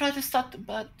 Chief. I tried to stop them,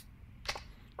 but...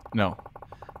 No.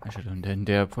 I shouldn't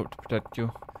dare protect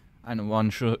you. Anyone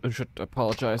should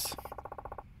apologize.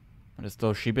 But it's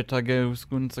those Shibata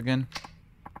goons again.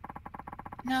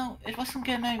 No, it wasn't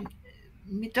a guy named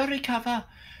Midorikawa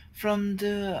from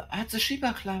the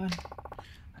Hatsushiba clan.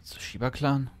 Hatsushiba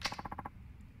clan?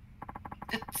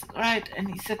 That's right, and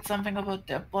he said something about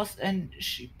their boss and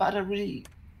Shibata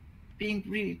being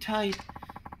really tight.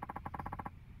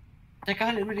 The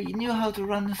guy really knew how to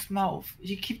run his mouth.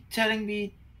 He kept telling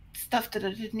me stuff that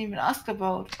I didn't even ask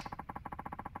about.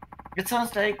 It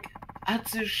sounds like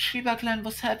the Shiba clan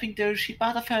was helping the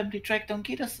Shibata family track down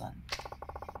Kiddo-san.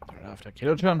 They're after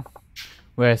Kiddo-chan?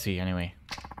 Where is he, anyway?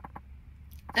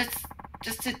 That's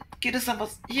just it. Kiddo-san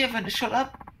was here when they showed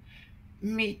up.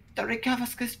 Me, the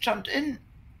Recover's guys jumped him.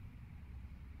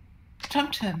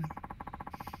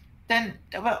 Then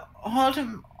they were hauled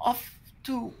him off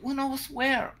to who knows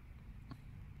where.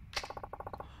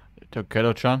 They took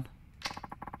Kiddo-chan?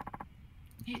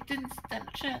 He didn't stand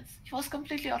a chance. He was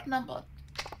completely outnumbered.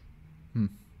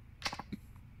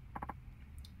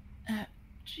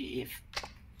 Chief.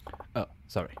 Oh,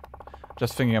 sorry.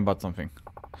 Just thinking about something.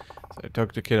 So I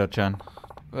took to Kiddo-chan.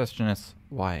 The question is,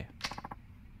 why?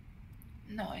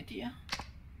 No idea.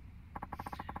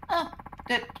 Oh,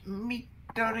 that me,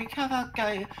 the recover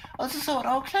guy, also saw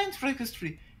our client's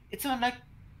registry. It sounded like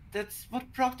that's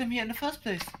what brought him here in the first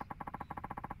place.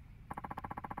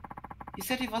 He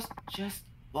said he was just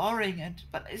boring it,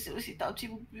 but I seriously doubt he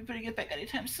will be bringing it back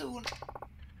anytime soon.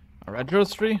 A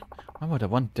registry? Why would I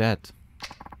want that?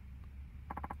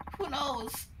 Who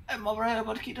knows? I'm more worried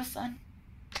about Kiddo-san.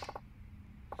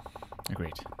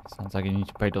 Agreed. Sounds like you need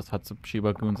to pay those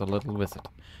Hatsushiba goons a little visit.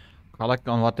 Collect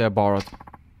on what they borrowed.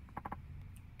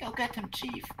 Go get him,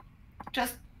 Chief.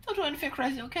 Just don't do anything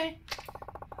crazy, okay?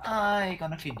 I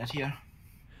gonna clean that here.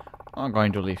 I'm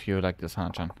going to leave you like this,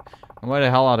 Han-chan. And where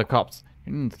the hell are the cops?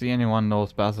 You didn't see anyone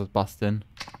those bastards bust in.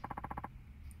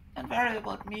 Don't worry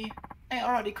about me. I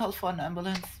already called for an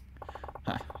ambulance.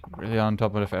 Huh, you're really on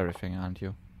top of everything, aren't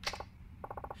you?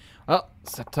 Well,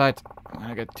 sit tight. I'm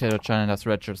gonna get Kiddo-chan and that's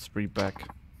registry back.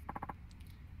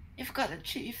 You've got it,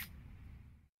 Chief.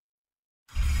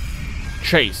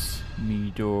 Chase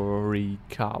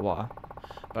Midorikawa.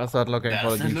 Better start looking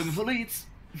for the looking for leads.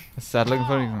 Start looking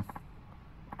for these.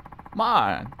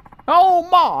 Man! Oh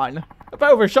man! The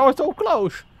power shot so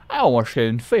close! I almost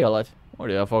didn't feel it. Or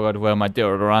did I forgot to wear my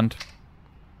deodorant?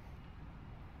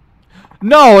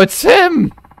 No, it's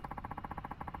him!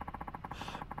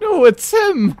 No, it's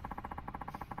him!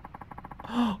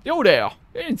 Yo there!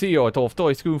 Didn't see your tough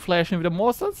toy screw flashing with the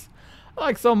monsters?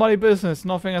 Like somebody business,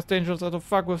 nothing as dangerous as to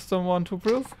fuck with someone to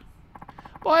prove.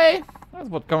 Boy, that's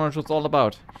what Kamurocho's all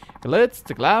about. The glitz,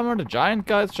 the glamour, the giant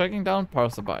guys tracking down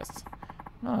passerbys.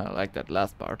 Oh, I like that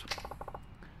last part.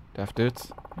 Deaf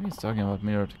dudes. Maybe he's talking about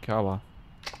Midorikawa.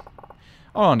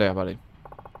 Hold on there, buddy.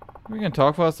 We can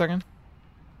talk for a second?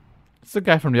 It's the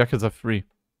guy from Yakuza 3.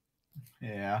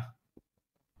 Yeah.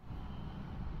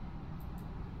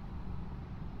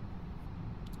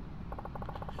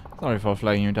 Sorry for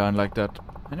flagging you down like that.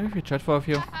 I know if you chat for a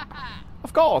few.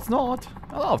 Of course not.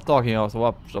 I love talking also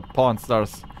up the porn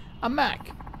stars. I'm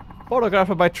Mac.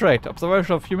 Photographer by trade,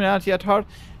 observer of humanity at heart,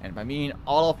 and by mean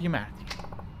all of humanity.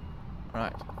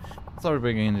 Right. Sorry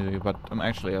bringing into you, but I'm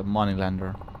actually a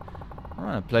moneylender. I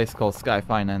run a place called Sky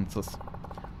Finances.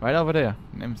 Right over there.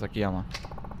 Name is Akiyama.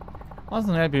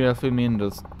 Wasn't happy to fill me in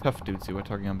those tough dudes you were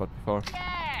talking about before.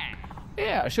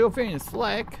 Yeah, sure thing, it's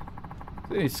slick.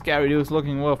 These scary dudes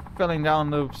looking worth filling down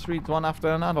the streets one after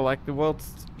another like the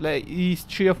world's least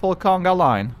cheerful conga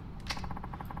line.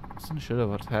 Wasn't sure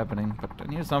what's happening, but I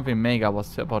knew something mega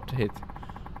was about to hit.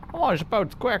 I was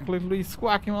about quickly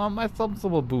squawking on my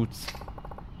submersible boots.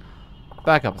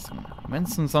 Back up a second. You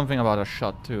mentioned something about a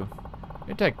shot too.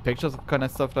 You take pictures of kind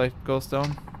of stuff that goes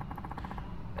down?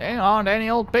 They aren't any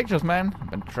old pictures, man. I've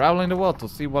been traveling the world to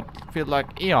see what feel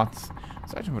like eons.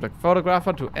 Searching for the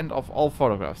photographer to end off all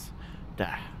photographs.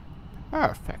 There.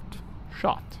 Perfect.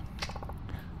 Shot.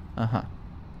 Uh-huh.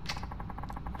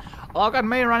 Look at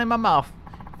me running my mouth.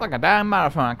 It's like a damn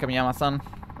marathon, Kamiyama-san.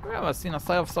 Have you ever seen a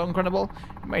sight so incredible?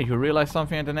 It made you realize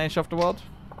something at the nature of the world?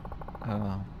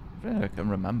 I think I can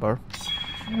remember.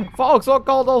 Folks, what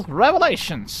call those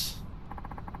revelations?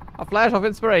 A flash of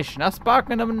inspiration, a spark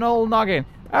in the old noggin,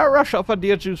 a rush of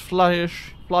idea juice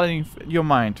flooding your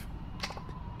mind.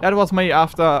 That was me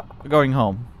after going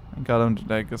home. I got on the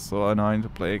deck, is so annoying to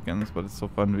play against, but it's so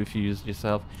fun if you use it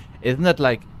yourself. Isn't it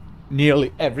like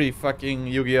nearly every fucking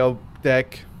Yu-Gi-Oh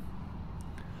deck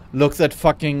looks at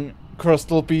fucking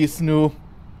Crystal Beast new?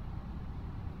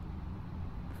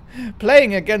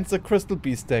 Playing against a Crystal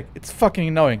Beast deck, it's fucking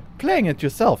annoying. Playing it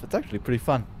yourself, it's actually pretty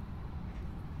fun.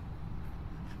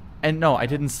 And no, I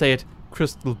didn't say it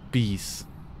Crystal Beast.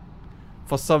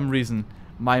 For some reason,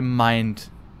 my mind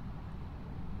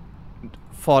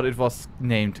thought it was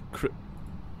named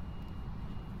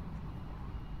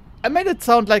I made it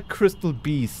sound like Crystal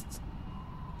Beasts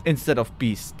instead of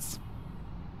Beasts.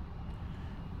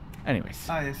 Anyways.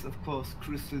 Ah, yes, of course,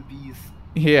 Crystal Bees.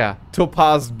 Yeah,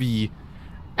 Topaz B.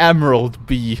 Emerald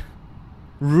B.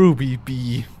 Ruby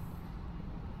bee.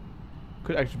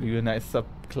 Could actually be a nice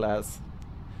subclass.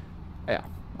 Yeah,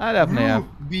 I definitely have.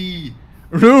 B.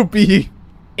 Ruby!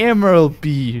 Emerald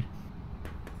bee.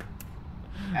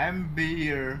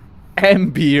 Amber.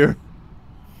 Amber.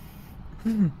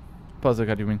 Puzzle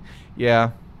card, you mean?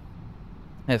 Yeah.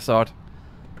 I saw it.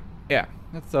 Yeah,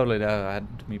 that's totally that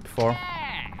happened to me before.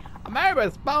 Maybe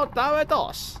it's about how it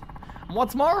does. And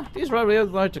what's more, these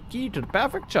radios are the key to the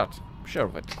perfect shot. Sure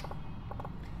of it.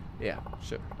 Yeah,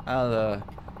 sure. I'll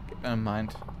keep that in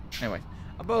mind. Anyway,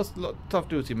 about those tough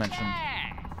dudes you mentioned.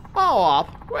 Oh,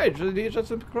 up! Wait, these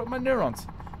just improve my neurons.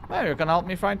 Maybe you can help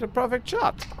me find the perfect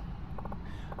shot.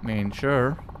 I mean,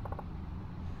 sure.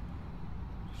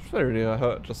 Really,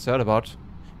 I just heard about.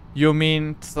 You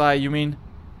mean,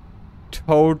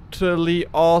 totally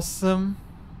awesome?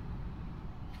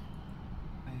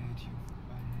 I hate you.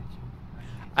 I hate you. I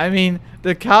hate you. I mean,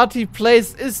 the card he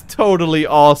plays is totally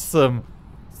awesome.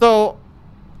 So,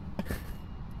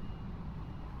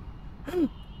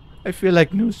 I feel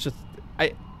like Noo's just,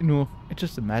 I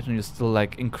just imagine you're still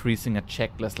like increasing a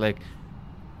checklist, like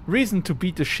reason to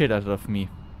beat the shit out of me.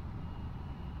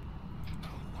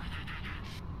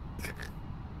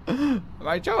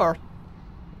 Right, sure.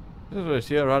 This is what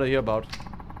you'd rather hear about.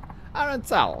 Aaron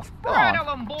Sal. Rattle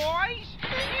 'em, boys!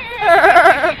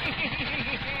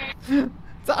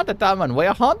 It's at the time when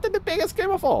we're hunting the biggest game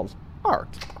of all.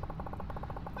 Art.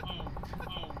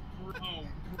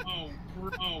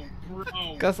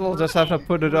 Guess we'll just have to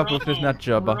put it up with this nut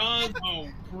jobber.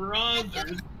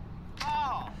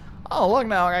 Oh, look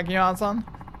now, Akiyan-san.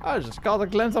 I just caught a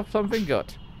glimpse of something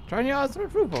good. Try your eyes on the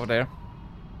roof over there.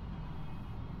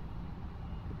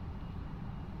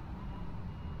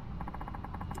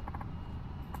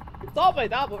 It's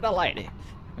always up with the lady.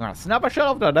 I'm gonna snap a shot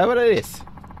of whatever it is.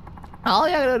 All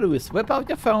you gotta do is whip out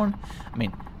your phone,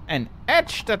 and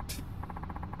etch that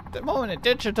the moment in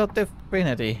digital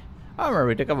infinity. I'm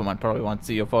worried the government probably won't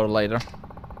see your photo later.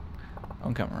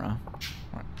 On camera.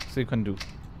 Alright, so you can do.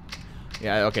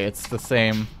 Yeah, okay, it's the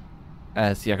same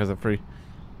as Yakuza 3.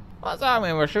 What's that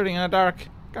mean? We're shooting in the dark.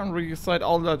 Can't recite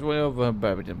all that way over,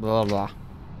 baby. Blah blah.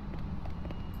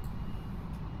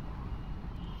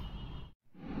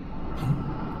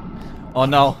 Oh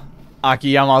no,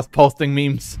 Akiyama's posting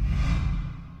memes.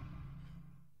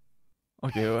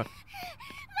 Okay, what?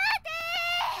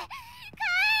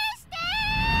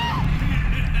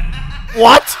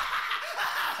 What?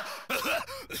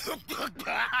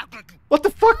 What the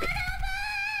fuck?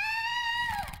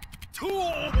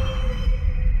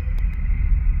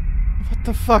 What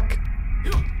the fuck?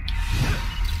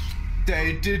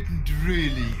 They didn't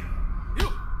really.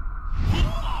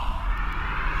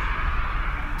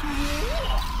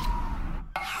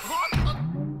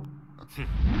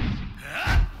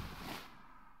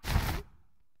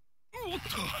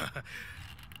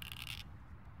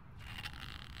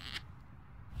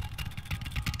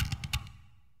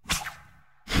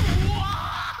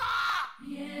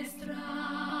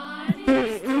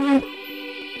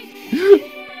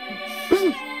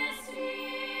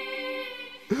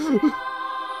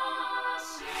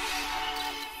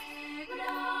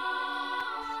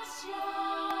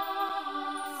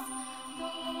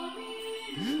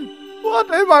 What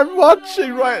am I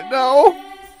watching right now?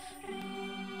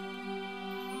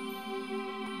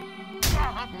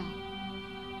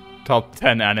 Top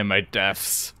 10 anime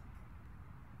deaths.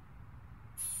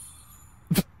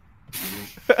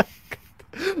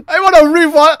 I want to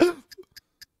rewatch.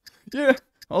 Yeah,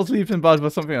 I'll leave him bad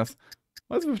with something else.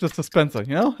 Let's move to Suspenser,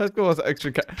 you know? Let's go with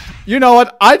actually. You know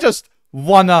what? I just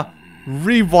wanna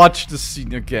rewatch the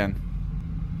scene again.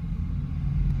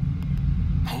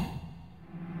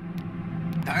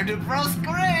 Time to press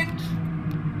cringe!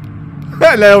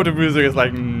 I love the music. It's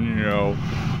like, no.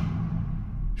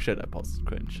 Shit, I paused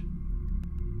cringe.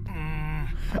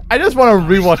 I just want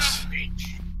to rewatch.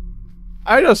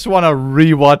 I just want to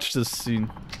rewatch this scene.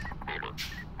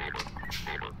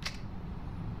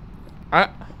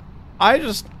 I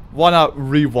just want to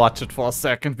rewatch it for a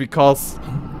second because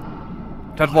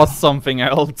that was something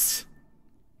else.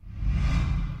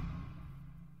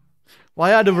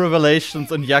 Why are the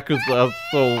revelations in Yakuza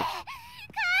so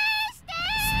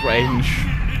strange?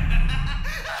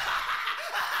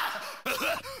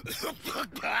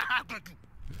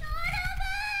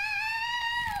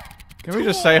 Can we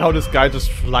just say how this guy just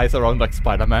flies around like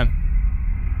Spider-Man?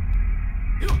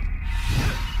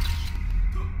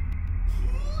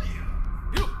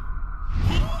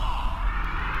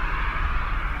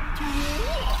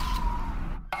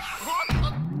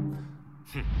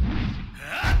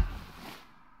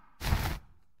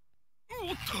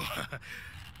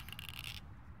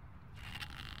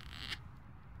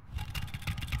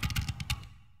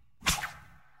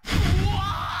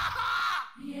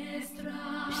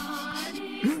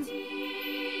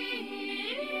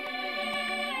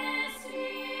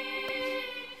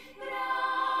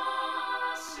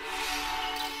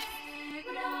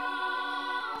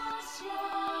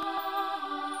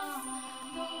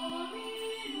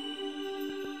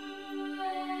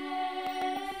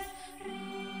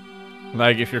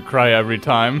 Like if you cry every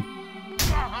time.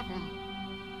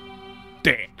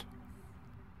 Dead.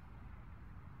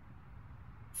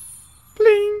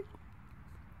 Bling.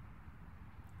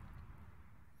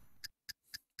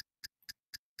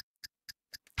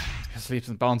 His leaps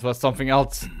and bounds was something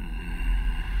else.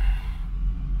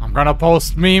 I'm gonna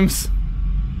post memes.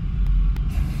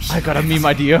 I got a meme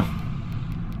idea.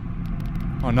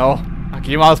 Oh no,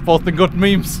 Akima's posting good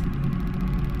memes.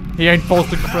 He ain't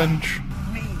posting cringe.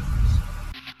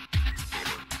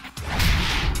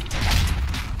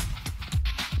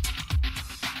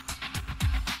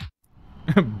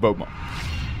 Boomer.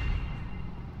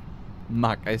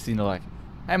 Mac, I seen a like.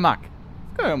 Hey Mac,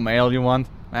 got a mail you want?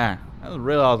 Ah, I didn't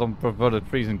realize I'm perverted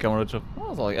freezing Kamurocho. I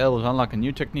was like able to unlock a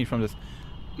new technique from this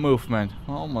movement.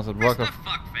 Almost at work of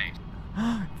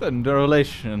the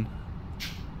relation.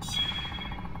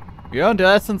 You earned the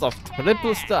essence of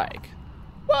triple strike.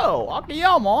 Whoa,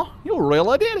 Akiyama, you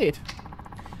really did it.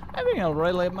 I think I'll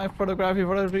relate my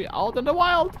photography out in the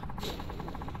wild.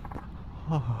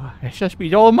 Oh, it's just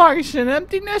be all marks and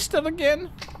empty nester again.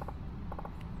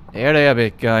 There they are,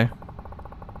 big guy.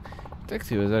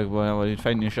 Taxi was like, well, you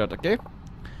find your shot, okay?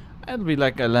 It'll be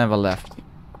like a level left.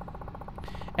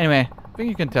 Anyway, I think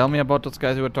you can tell me about those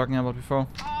guys you were talking about before.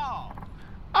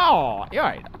 Oh, you're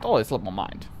right. It always slipped my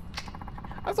mind.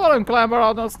 I saw them climb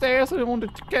out those stairs and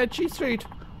wanted to catch G Street.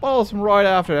 But I was right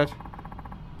after that.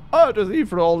 Oh, it was easy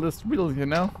for all this riddle, you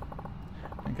know?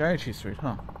 Okay, G Street,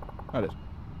 huh? That is.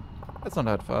 That's not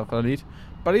that far for a lead.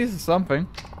 But this is something.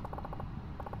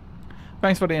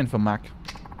 Thanks for the info, Mac.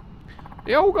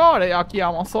 You got it,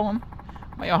 Akiyama-san.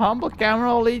 May your humble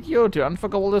camera lead you to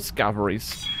unforgettable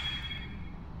discoveries.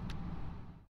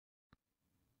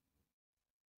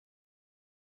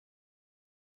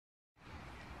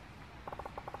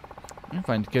 I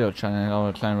find Kiddo channel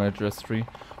our clan registry.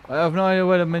 I have no idea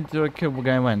where the midnight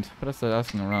guy went, but I started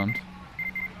asking around.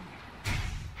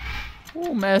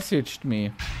 Who messaged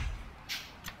me?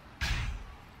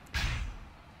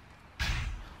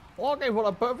 Okay, for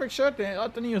a perfect shirt, I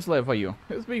got the news live for you.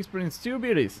 This week brings two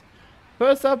beauties.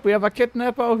 First up, we have a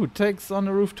kidnapper who takes on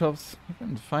the rooftops. You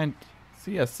can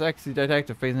see a sexy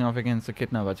detective facing off against the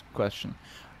kidnapper question.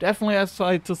 Definitely a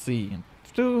sight to see.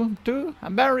 Two, a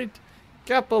married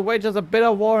couple wages a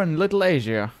bitter war in Little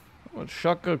Asia. With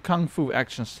shocker kung fu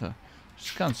actions.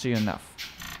 Just can't see enough.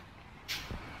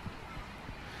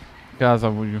 Guys,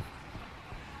 how would you?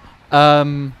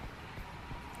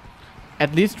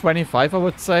 At least 25, I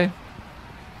would say.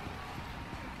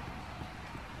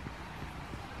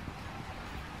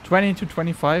 20 to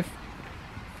 25.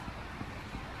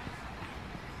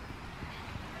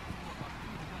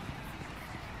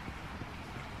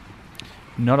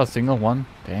 Not a single one.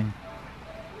 Dang.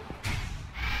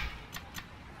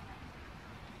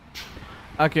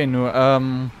 Okay, no,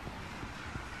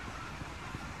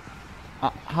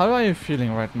 how are you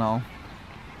feeling right now?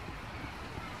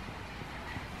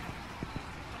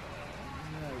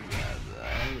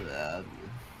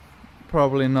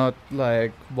 Probably not,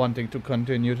 like, wanting to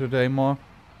continue today more?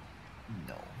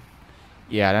 No.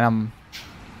 Yeah, then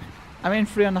I mean,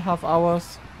 3.5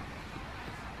 hours.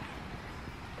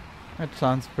 That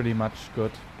sounds pretty much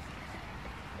good.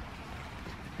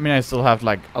 I mean, I still have,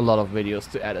 like, a lot of videos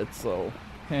to edit, so...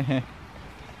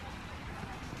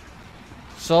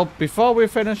 So, before we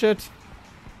finish it...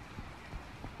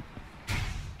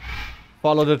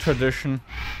 Follow the tradition.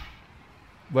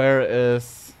 Where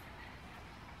is...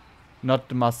 Not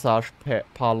the massage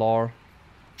parlor,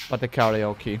 but the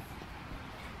karaoke.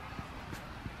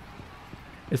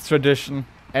 It's tradition.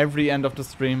 Every end of the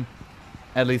stream,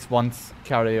 at least once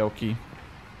karaoke.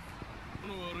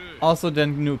 Also,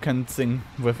 then you can sing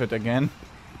with it again.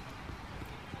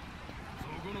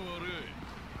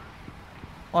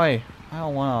 Oi, I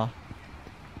don't want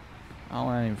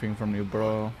anything from you,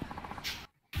 bro.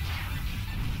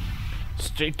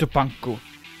 Straight to Panku.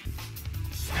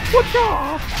 What's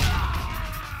up?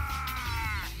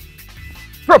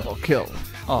 Triple kill.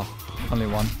 Oh, only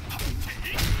one.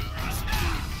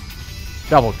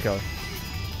 Double kill.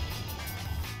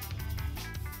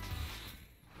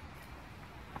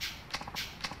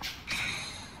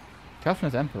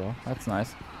 Toughness Emperor. That's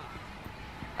nice.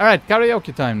 Alright,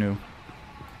 karaoke time now.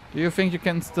 Do you think you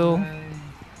can still...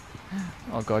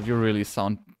 Oh god, you really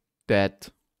sound dead.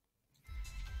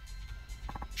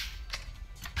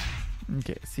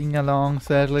 Okay, sing along,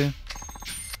 sadly.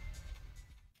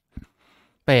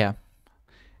 But yeah,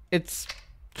 it's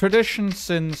tradition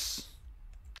since...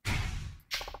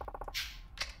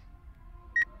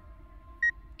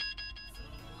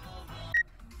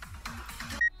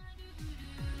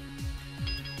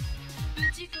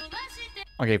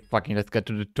 Okay, fucking let's get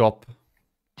to the top.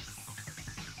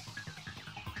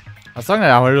 A song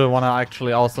that I really wanna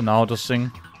actually also know how to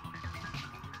sing.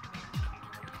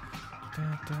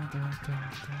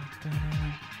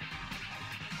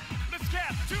 Let's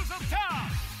get to the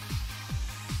top.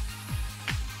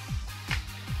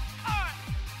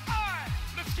 Alright,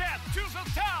 let's get to the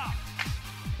top.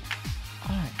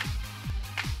 Alright.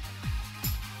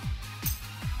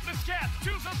 Let's get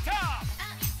to the top.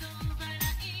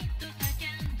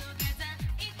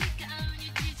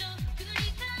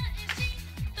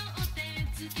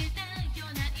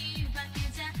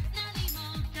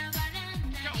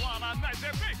 Go on, I'm right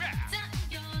there, baby.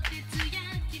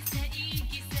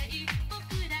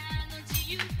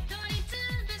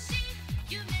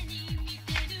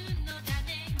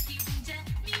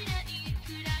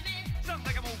 Sounds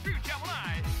like I'm on future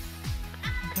life.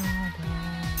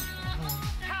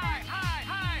 Hi, hi,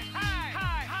 hi, hi,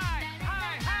 hi, hi,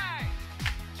 hi, hi.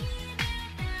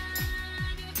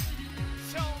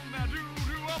 So na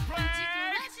lulu will play.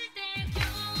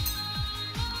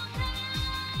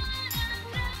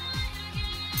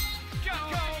 Go,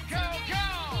 go, go, go.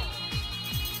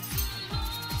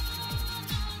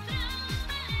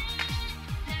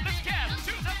 Let's get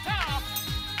to the top.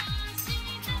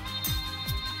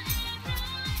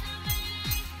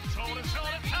 Hold it, hold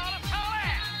it, hold it, hold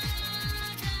it.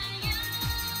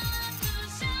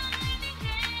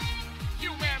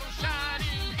 You metal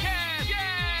shining head,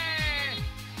 yeah.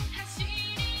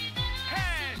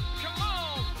 Hey, come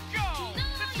on, go,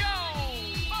 let's go.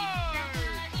 Oh,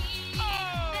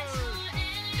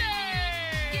 yeah.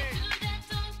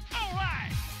 All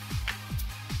right.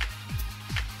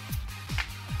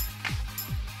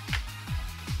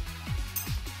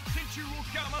 Since you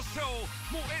got my soul,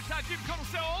 燃えたぎるこの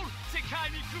ソウル、世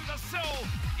界に下そう。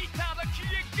いただき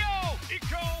へ go。行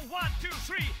こう、1、2、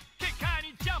3。結界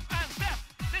に jump and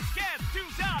step。Let's get to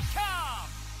the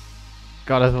top。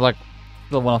 God, this is like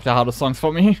still one of the hardest songs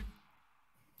for me.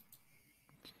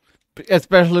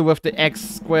 Especially with the X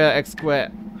square, X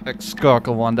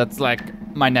circle one. That's like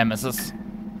my nemesis.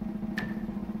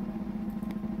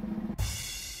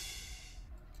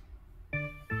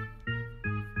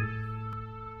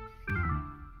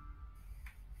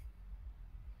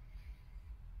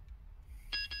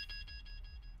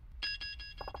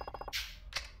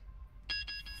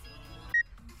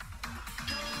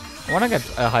 I wanna get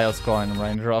a higher score in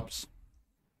raindrops.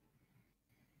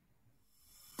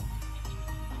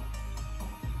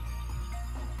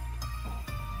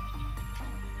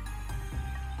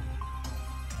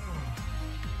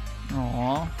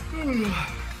 Aww.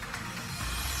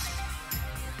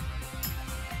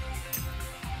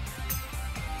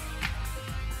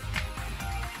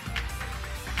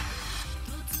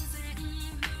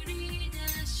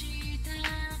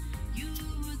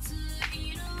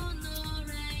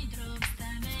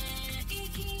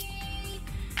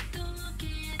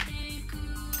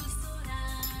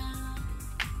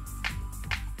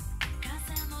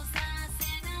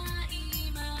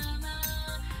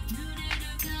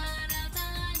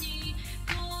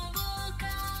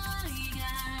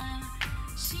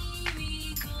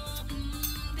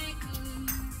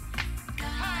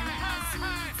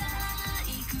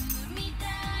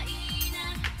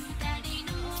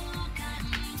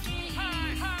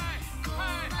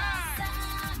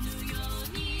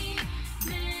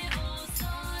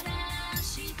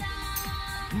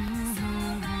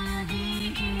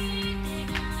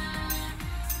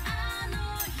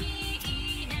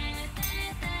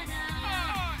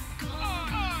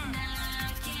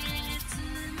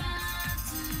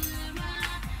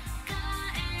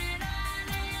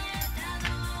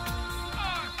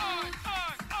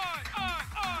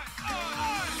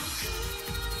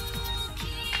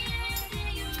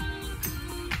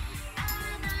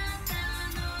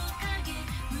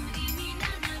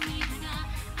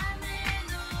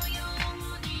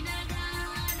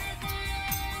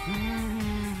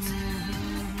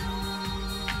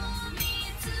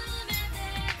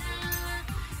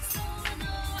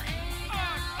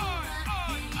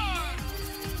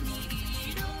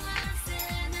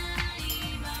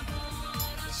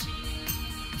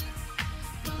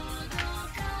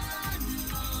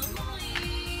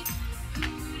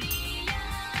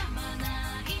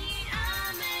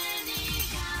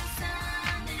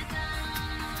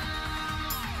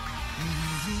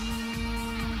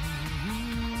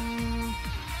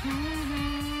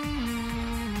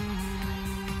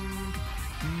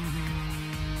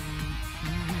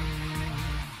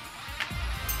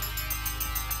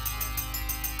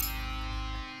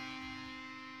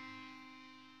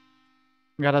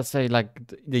 Gotta say, like,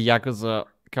 the Yakuza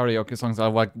karaoke songs are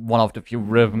like one of the few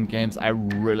rhythm games I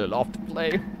really love to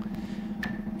play.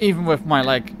 Even with my,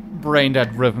 like, brain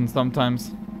dead driven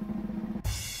sometimes.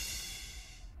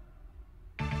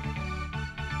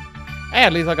 Hey,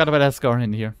 at least I got a better score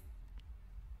in here.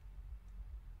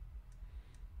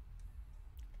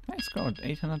 I scored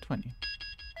 820.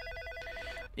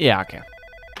 Yeah, okay.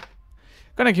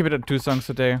 Gonna keep it at 2 songs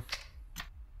today.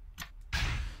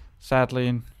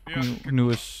 Sadly, Nu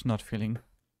is not feeling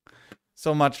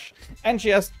so much. And she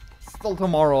has still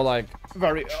tomorrow, like,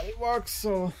 very early work,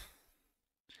 so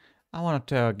I wanted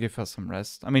to give her some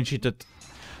rest. I mean, she did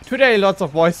today lots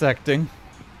of voice acting.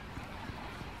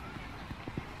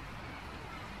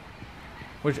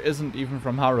 Which isn't even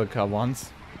from Haruka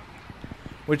once.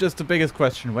 Which is the biggest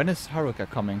question. When is Haruka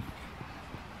coming?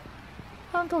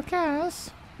 Uncle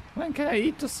Cass, when can I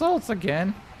eat the souls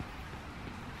again?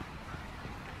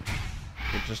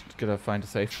 We're just gonna find a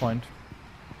safe point.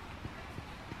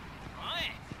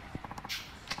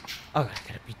 Oh,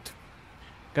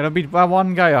 gotta beat by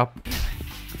one guy up.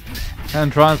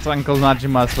 And trust Uncle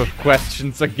Najimas with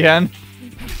questions again.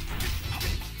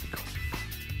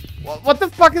 What the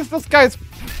fuck is this guy's...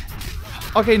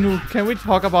 Okay, Nu, can we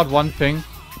talk about one thing?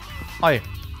 Oi,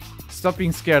 stop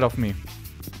being scared of me.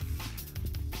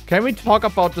 Can we talk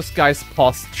about this guy's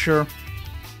posture?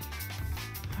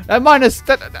 That man is...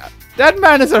 That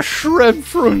man is a shrimp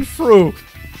through and through.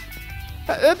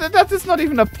 That is not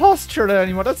even a posture there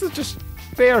anymore. That's just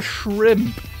bare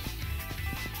shrimp.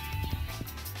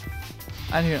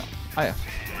 And here... Oh yeah.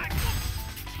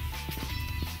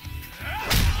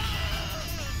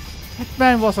 That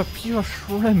man was a pure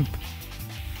shrimp.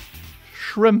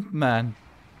 Shrimp man.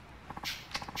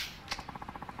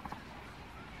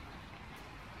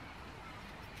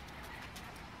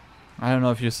 I don't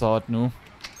know if you saw it, Nu.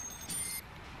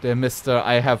 Dear Mr.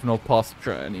 I have no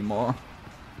posture anymore.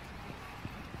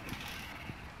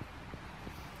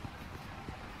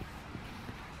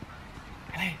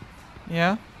 Hey.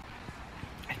 Yeah?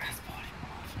 I cast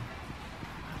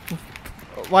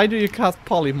polymorph. Why do you cast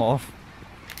polymorph?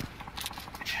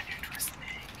 I turn you into a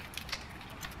snake.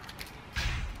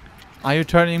 Are you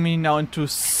turning me now into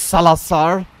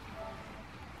Salazar?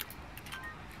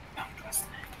 No, into a snake.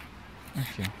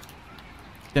 Okay.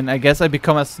 Then I guess I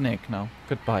become a snake now.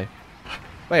 Goodbye.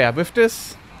 But yeah, with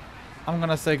this, I'm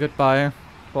gonna say goodbye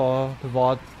for the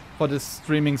VOD, for this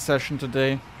streaming session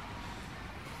today.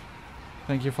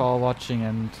 Thank you for all watching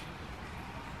and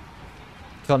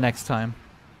till next time.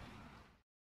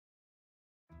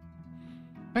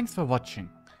 Thanks for watching.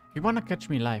 If you wanna catch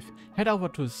me live, head over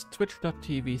to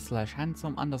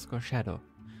twitch.tv/handsome_shadow.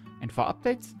 And for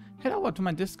updates, head over to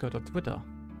my Discord or Twitter.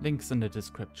 Links in the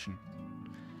description.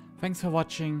 Thanks for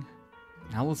watching,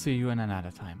 and I will see you in another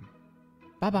time.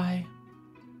 Bye bye!